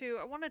here too.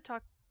 I want to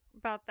talk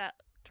about that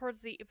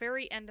towards the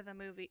very end of the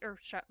movie,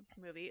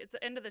 it's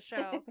the end of the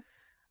show,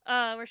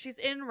 where she's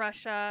in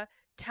Russia.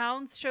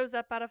 Towns shows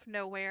up out of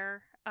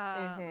nowhere,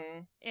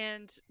 mm-hmm.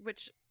 and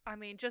which, I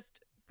mean, just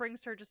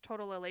brings her just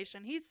total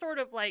elation. He's sort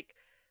of like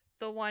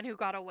the one who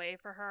got away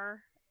for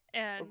her,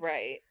 and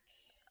right.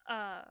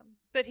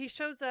 But he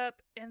shows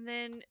up, and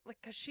then, like,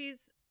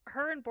 because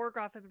her and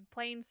Borgov have been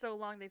playing so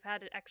long, they've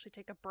had to actually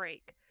take a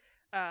break,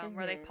 mm-hmm.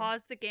 where they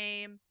pause the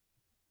game,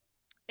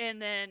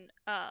 and then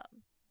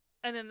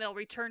they'll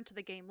return to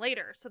the game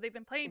later. So they've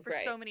been playing for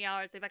so many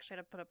hours, they've actually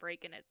had to put a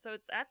break in it. So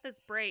it's at this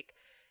break,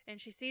 and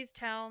she sees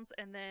Towns,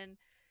 and then,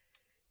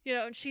 you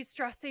know, and she's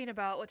stressing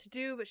about what to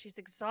do, but she's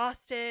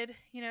exhausted,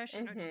 you know,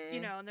 mm-hmm. you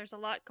know, and there's a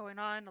lot going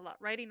on, a lot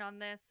writing on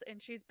this,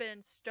 and she's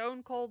been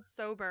stone cold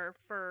sober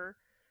for,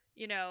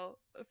 you know,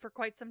 for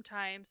quite some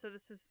time. So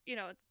this is, you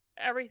know, it's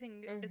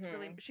everything mm-hmm. is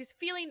really, she's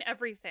feeling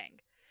everything.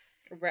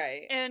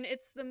 Right. And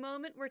it's the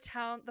moment where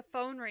the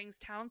phone rings,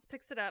 Towns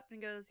picks it up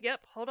and goes,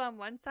 "Yep, hold on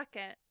 1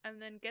 second,"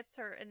 and then gets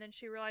her, and then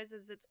she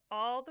realizes it's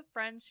all the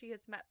friends she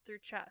has met through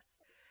chess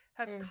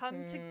have mm-hmm.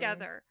 come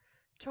together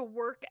to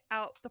work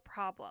out the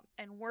problem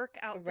and work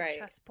out the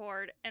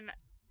chessboard, and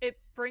it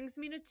brings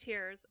me to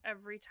tears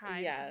every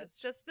time. Yes. It's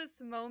just this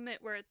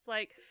moment where it's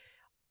like,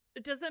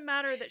 it doesn't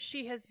matter that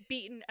she has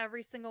beaten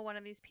every single one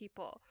of these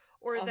people,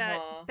 or that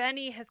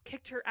Benny has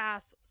kicked her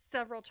ass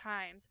several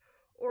times,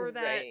 or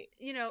that,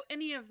 you know,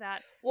 any of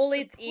that. Well,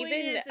 it's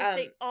even is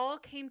they all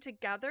came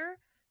together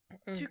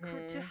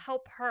mm-hmm. to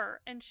help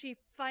her, and she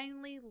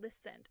finally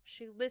listened.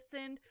 She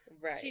listened.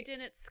 Right. She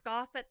didn't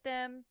scoff at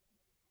them.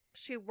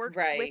 She worked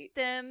with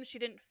them. She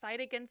didn't fight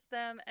against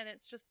them. And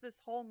it's just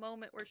this whole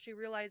moment where she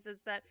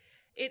realizes that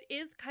it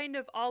is kind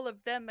of all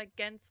of them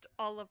against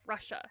all of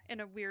Russia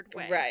in a weird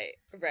way.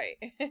 Right.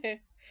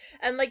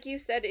 And like you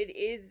said, it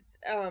is,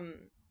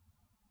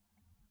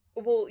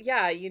 well,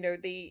 yeah, you know,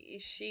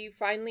 she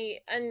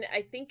finally, and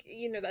I think,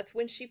 you know, that's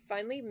when she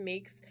finally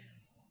makes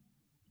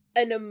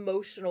an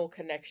emotional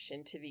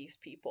connection to these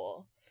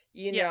people.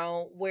 You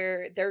know,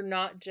 where they're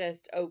not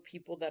just,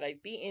 people that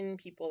I've beaten,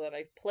 people that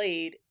I've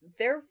played.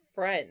 They're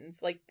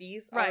friends. Like,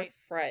 these are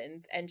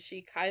friends. And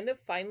she kind of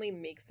finally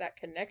makes that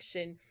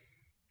connection,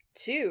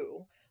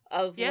 too,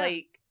 of,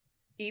 like,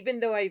 even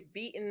though I've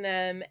beaten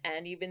them,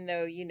 and even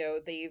though, you know,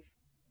 they've,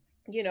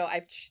 you know,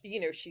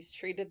 she's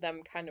treated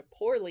them kind of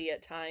poorly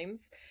at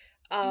times,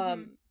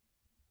 mm-hmm.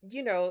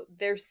 you know,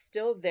 they're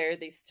still there.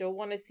 They still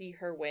want to see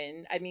her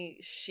win. I mean,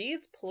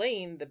 she's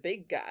playing the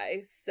big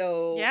guy,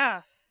 so...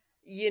 Yeah.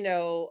 You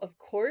know, of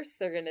course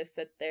they're gonna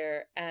sit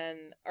there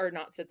or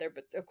not sit there,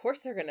 but of course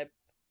they're gonna,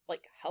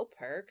 like, help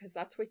her, because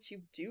that's what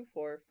you do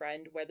for a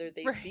friend, whether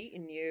they've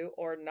beaten you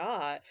or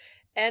not.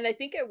 And I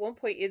think at one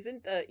point,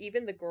 isn't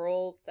even the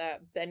girl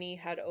that Benny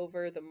had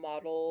over, the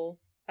model,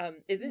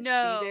 isn't she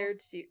there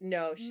too?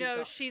 No,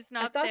 she's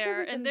not I thought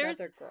there. There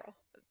was another girl.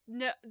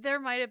 No, there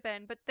might have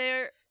been, but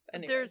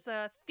there's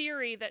a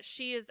theory that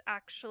she is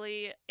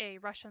actually a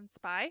Russian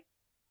spy.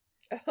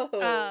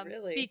 Oh,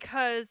 really?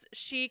 Because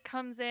she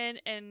comes in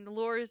and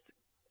lures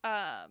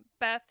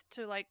Beth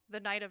to, like,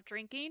 the night of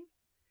drinking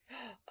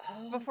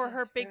before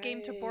her big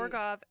game to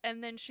Borgov,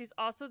 and then she's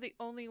also the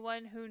only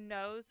one who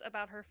knows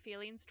about her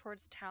feelings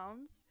towards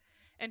Towns.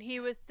 And he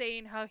was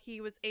saying how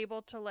he was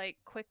able to, like,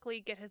 quickly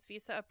get his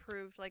visa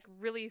approved, like,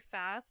 really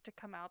fast to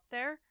come out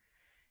there.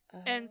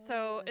 And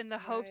so in the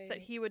hopes that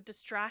he would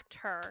distract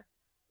her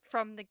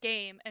from the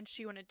game, and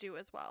she wouldn't do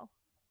as well.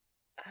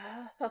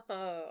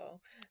 Oh,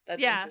 that's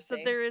interesting.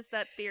 So there is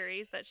that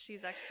theory that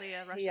she's actually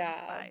a Russian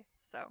spy.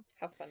 So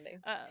how funny.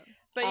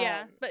 But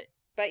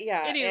But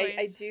yeah, I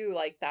Anyways. do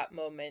like that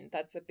moment.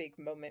 That's a big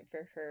moment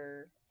for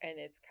her. And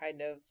it's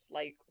kind of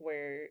like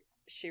where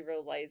she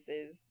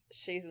realizes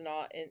she's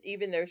not in,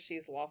 even though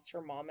she's lost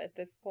her mom at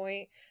this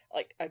point,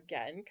 like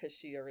again, because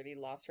she already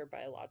lost her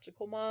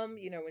biological mom,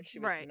 you know, when she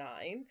was Right.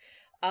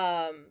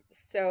 9.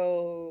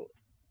 So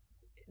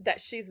that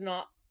she's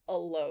not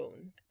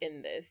alone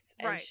in this,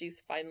 and Right.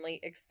 she's finally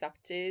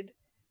accepted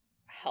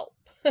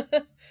help.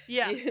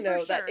 Yeah, you know,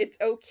 for sure. that it's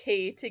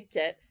okay to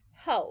get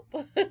help.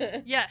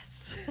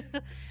 Yes.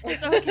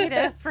 It's okay to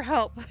ask for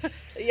help.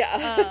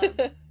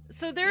 Yeah.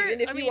 So there,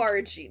 even if you are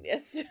a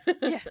genius.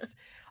 Yes.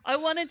 I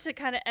wanted to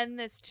kind of end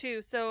this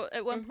too. So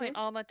at one point,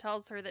 Mm-hmm. Alma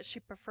tells her that she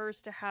prefers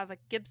to have a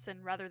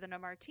Gibson rather than a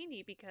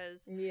martini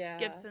because Yeah.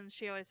 Gibsons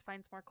she always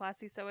finds more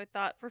classy. So I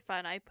thought for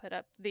fun, I put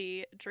up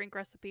the drink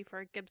recipe for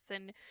a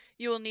Gibson.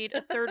 You will need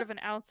 1/3 of an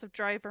ounce of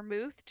dry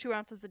vermouth, 2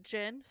 ounces of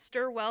gin,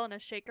 stir well in a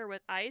shaker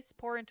with ice,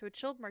 pour into a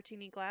chilled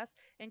martini glass,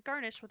 and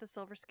garnish with a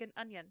silver skin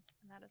onion.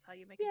 And that is how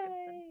you make a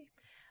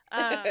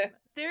Gibson.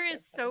 There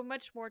is so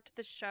much more to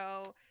the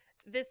show.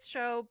 This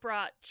show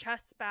brought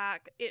chess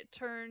back. It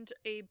turned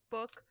a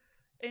book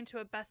into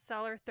a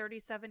bestseller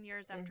 37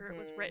 years after it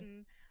was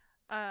written.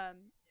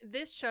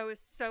 This show is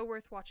so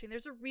worth watching.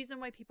 There's a reason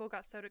why people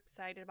got so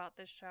excited about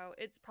this show.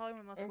 It's probably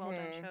one of the most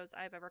well-done shows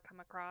I've ever come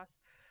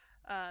across.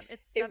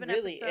 It's 7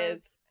 episodes.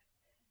 Is.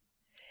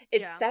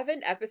 It's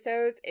 7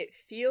 episodes. It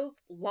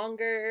feels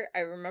longer. I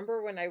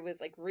remember when I was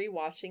like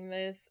rewatching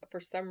this, for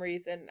some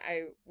reason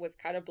I was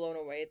kind of blown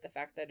away at the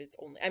fact that it's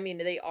only, I mean,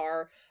 they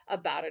are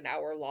about an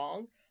hour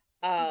long.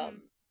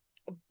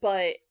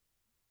 But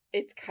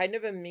it's kind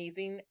of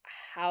amazing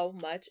how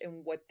much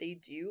and what they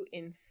do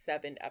in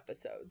 7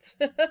 episodes.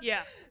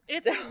 Yeah,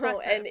 it's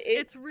impressive. And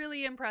it's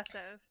really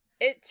impressive.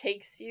 It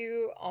takes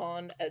you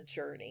on a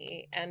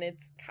journey, and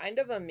it's kind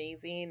of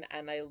amazing,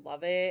 and I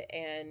love it.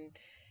 And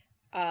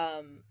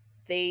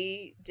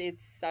they did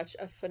such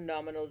a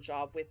phenomenal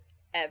job with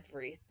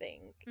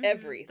everything.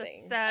 The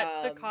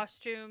set, the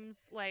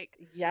costumes, like,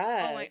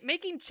 yes,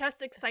 making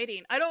chess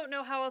exciting. I don't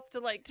know how else to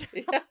like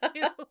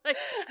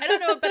I don't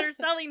know a better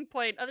selling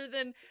point other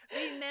than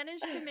they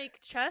managed to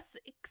make chess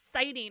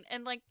exciting,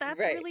 and like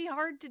that's really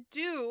hard to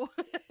do.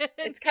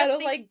 It's kind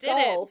of like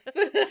golf.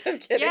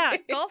 Yeah,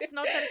 golf's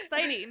not that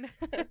exciting.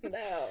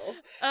 No,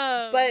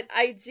 but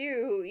I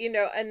do, you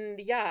know, and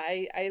yeah,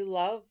 I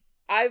love.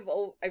 I've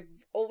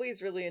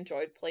always really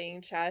enjoyed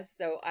playing chess,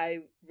 so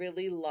I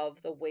really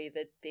love the way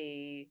that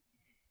they,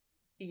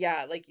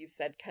 like you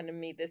said, kind of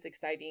made this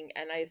exciting,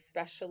 and I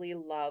especially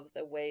love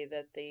the way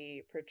that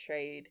they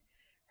portrayed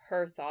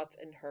her thoughts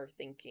and her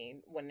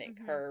thinking when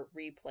her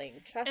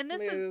replaying chess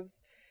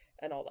moves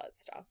and all that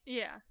stuff.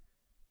 Yeah.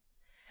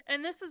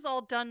 And this is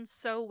all done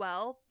so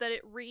well that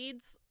it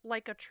reads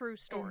like a true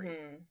story.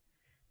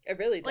 It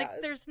really does.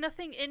 Like, there's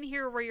nothing in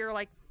here where you're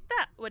like,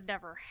 that would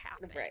never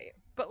happen. Right.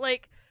 But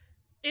like,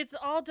 it's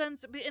all done,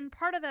 and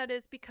part of that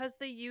is because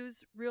they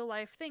use real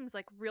life things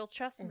like real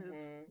chess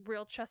moves,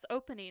 real chess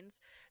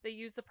openings. They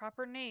use the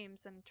proper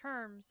names and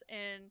terms,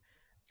 and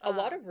a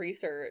lot of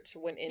research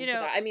went into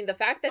that. I mean, the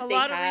fact that they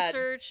had... a lot of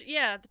research,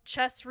 the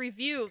Chess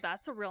Review,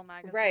 that's a real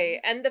magazine. Right,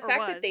 and the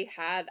fact that they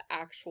had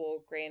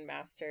actual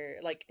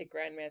grandmaster, like a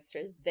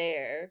grandmaster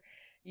there,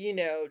 you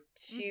know,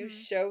 to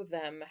show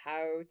them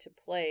how to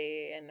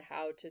play and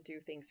how to do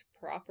things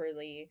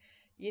properly,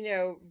 you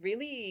know,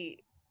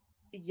 really...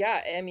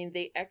 Yeah, I mean,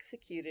 they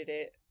executed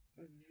it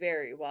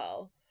very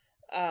well.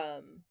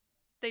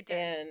 They did.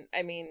 And,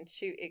 I mean,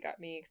 shoot, it got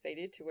me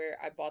excited to where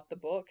I bought the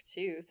book,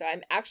 too. So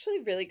I'm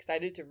actually really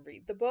excited to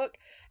read the book.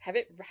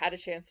 Haven't had a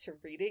chance to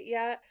read it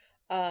yet.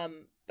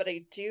 But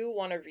I do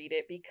want to read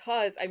it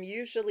because I'm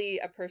usually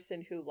a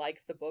person who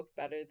likes the book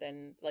better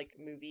than, like,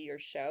 movie or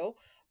show.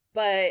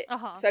 But,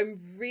 so I'm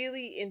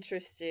really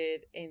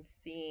interested in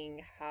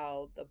seeing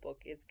how the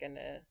book is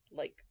gonna,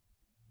 like,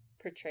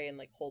 portray and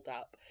like hold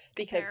up,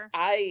 because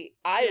I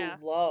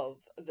love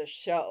the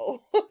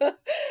show.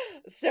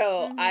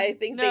 So I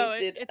think they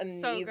did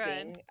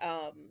amazing.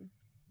 So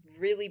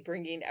really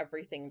bringing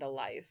everything to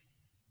life.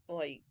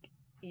 Like,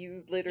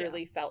 you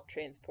literally felt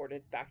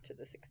transported back to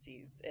the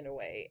 60s in a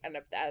way, and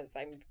as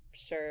I'm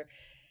sure,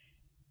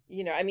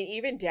 you know, I mean,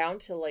 even down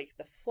to like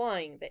the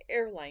flying, the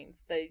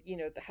airlines, the, you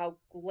know, the how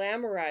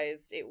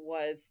glamorized it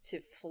was to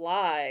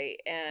fly,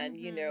 and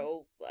you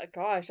know,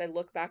 gosh, I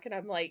look back and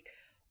I'm like,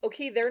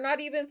 okay, they're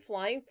not even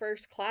flying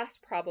first class,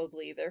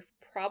 probably. They're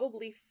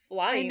probably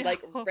flying,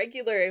 like,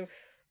 regular.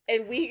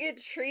 And we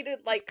get treated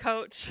like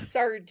coach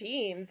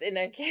sardines in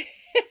a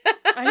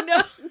I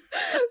know.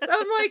 So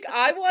I'm like,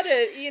 I want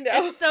to, you know.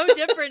 It's so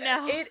different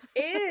now. It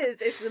is.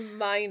 It's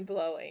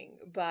mind-blowing.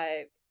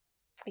 But,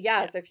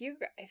 yeah, so if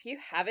you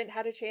haven't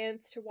had a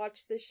chance to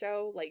watch this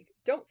show, like,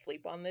 don't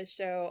sleep on this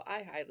show.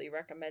 I highly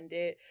recommend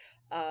it.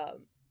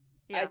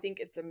 I think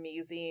it's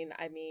amazing.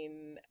 I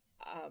mean...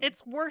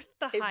 it's worth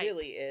the hype. It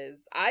really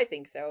is. I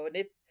think so. And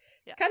it's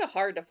kind of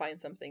hard to find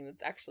something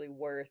that's actually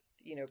worth,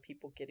 you know,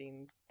 people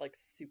getting like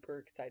super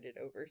excited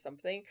over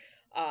something.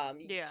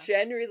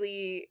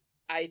 Generally,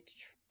 I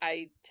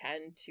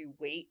tend to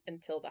wait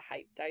until the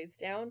hype dies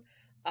down.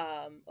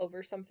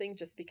 over something,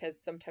 just because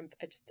sometimes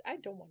I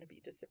don't want to be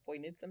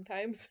disappointed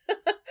sometimes.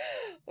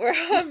 Or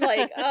I'm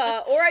like,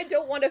 or I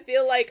don't want to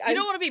feel like you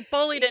don't want to be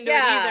bullied into it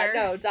either.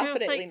 No,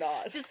 definitely like,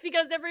 not. Just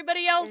because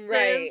everybody else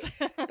right.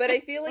 is. But I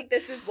feel like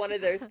this is one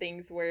of those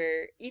things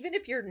where even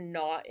if you're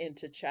not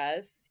into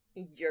chess,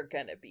 you're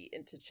gonna be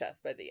into chess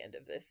by the end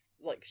of this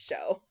like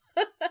show.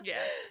 Yeah.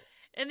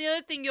 And the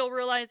other thing you'll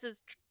realize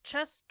is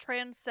chess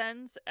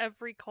transcends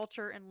every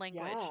culture and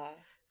language. Yeah.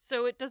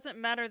 So it doesn't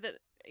matter that,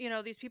 you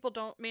know, these people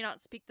may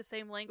not speak the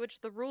same language.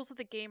 The rules of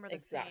the game are the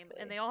same,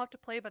 and they all have to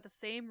play by the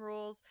same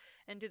rules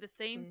and do the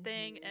same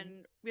thing.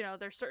 And, you know,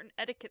 there's certain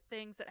etiquette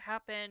things that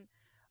happen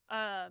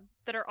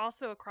that are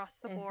also across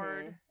the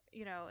board,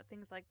 you know,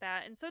 things like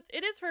that. And so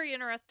it is very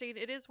interesting.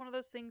 It is one of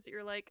those things that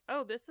you're like,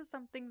 oh, this is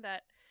something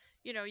that,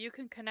 you know, you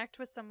can connect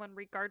with someone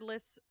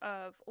regardless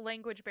of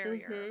language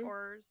barrier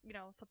or, you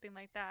know, something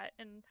like that.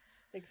 And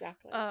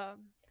exactly.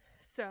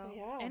 So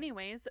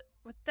anyways,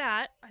 with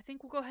that, I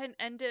think we'll go ahead and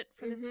end it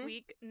for this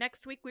week.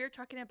 Next week, we are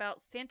talking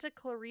about Santa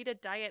Clarita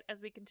Diet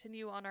as we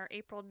continue on our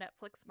April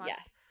Netflix month.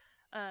 Yes.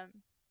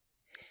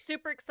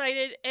 Super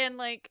excited, and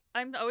like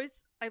I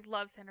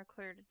love Santa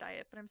Clarita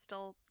Diet, but I'm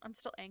still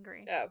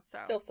angry. Oh, so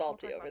still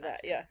salty over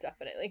that. Yeah,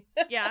 definitely.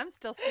 Yeah, I'm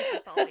still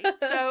super salty.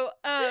 So,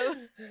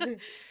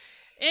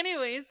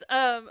 anyways,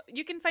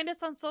 you can find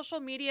us on social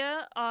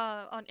media,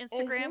 on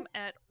Instagram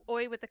at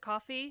Oi with the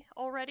Coffee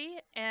already,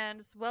 and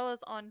as well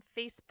as on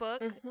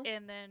Facebook.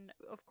 And then,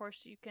 of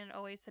course, you can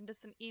always send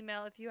us an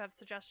email if you have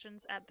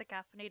suggestions at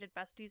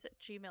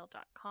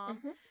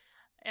thecaffeinatedbesties@gmail.com.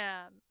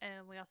 And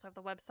we also have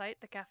the website,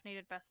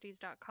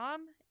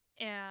 thecaffeinatedbesties.com.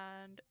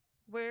 And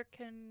where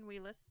can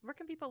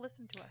people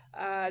listen to us?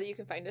 You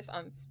can find us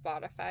on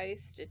Spotify,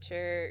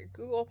 Stitcher,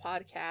 Google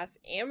Podcasts,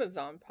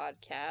 Amazon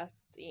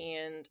Podcasts,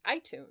 and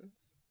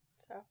iTunes.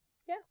 So,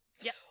 yeah.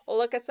 Yes. Well,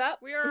 look us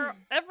up. We are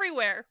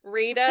everywhere.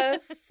 Rate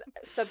us,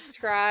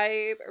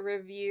 subscribe,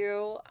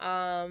 review.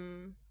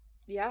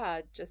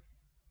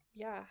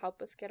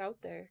 Help us get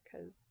out there,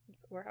 because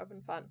we're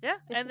having fun. Yeah.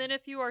 And then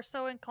if you are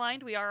so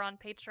inclined, we are on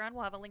Patreon.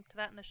 We'll have a link to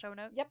that in the show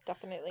notes. Yep,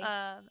 definitely.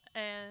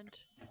 And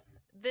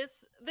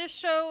this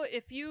show,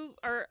 if you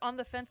are on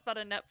the fence about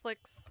a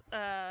Netflix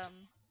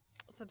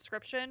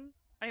subscription,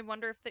 I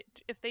wonder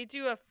if they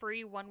do a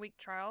free 1-week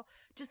trial,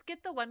 just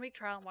get the 1-week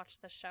trial and watch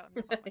this show.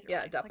 And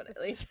yeah,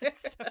 definitely. Like,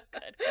 this is so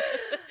good.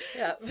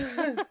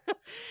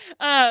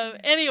 Yeah.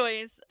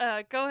 Anyways,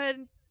 go ahead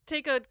and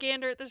take a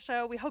gander at the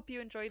show. We hope you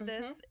enjoyed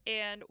this,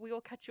 and we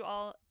will catch you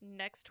all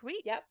next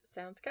week. Yep,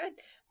 sounds good.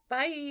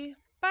 Bye.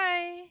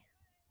 Bye.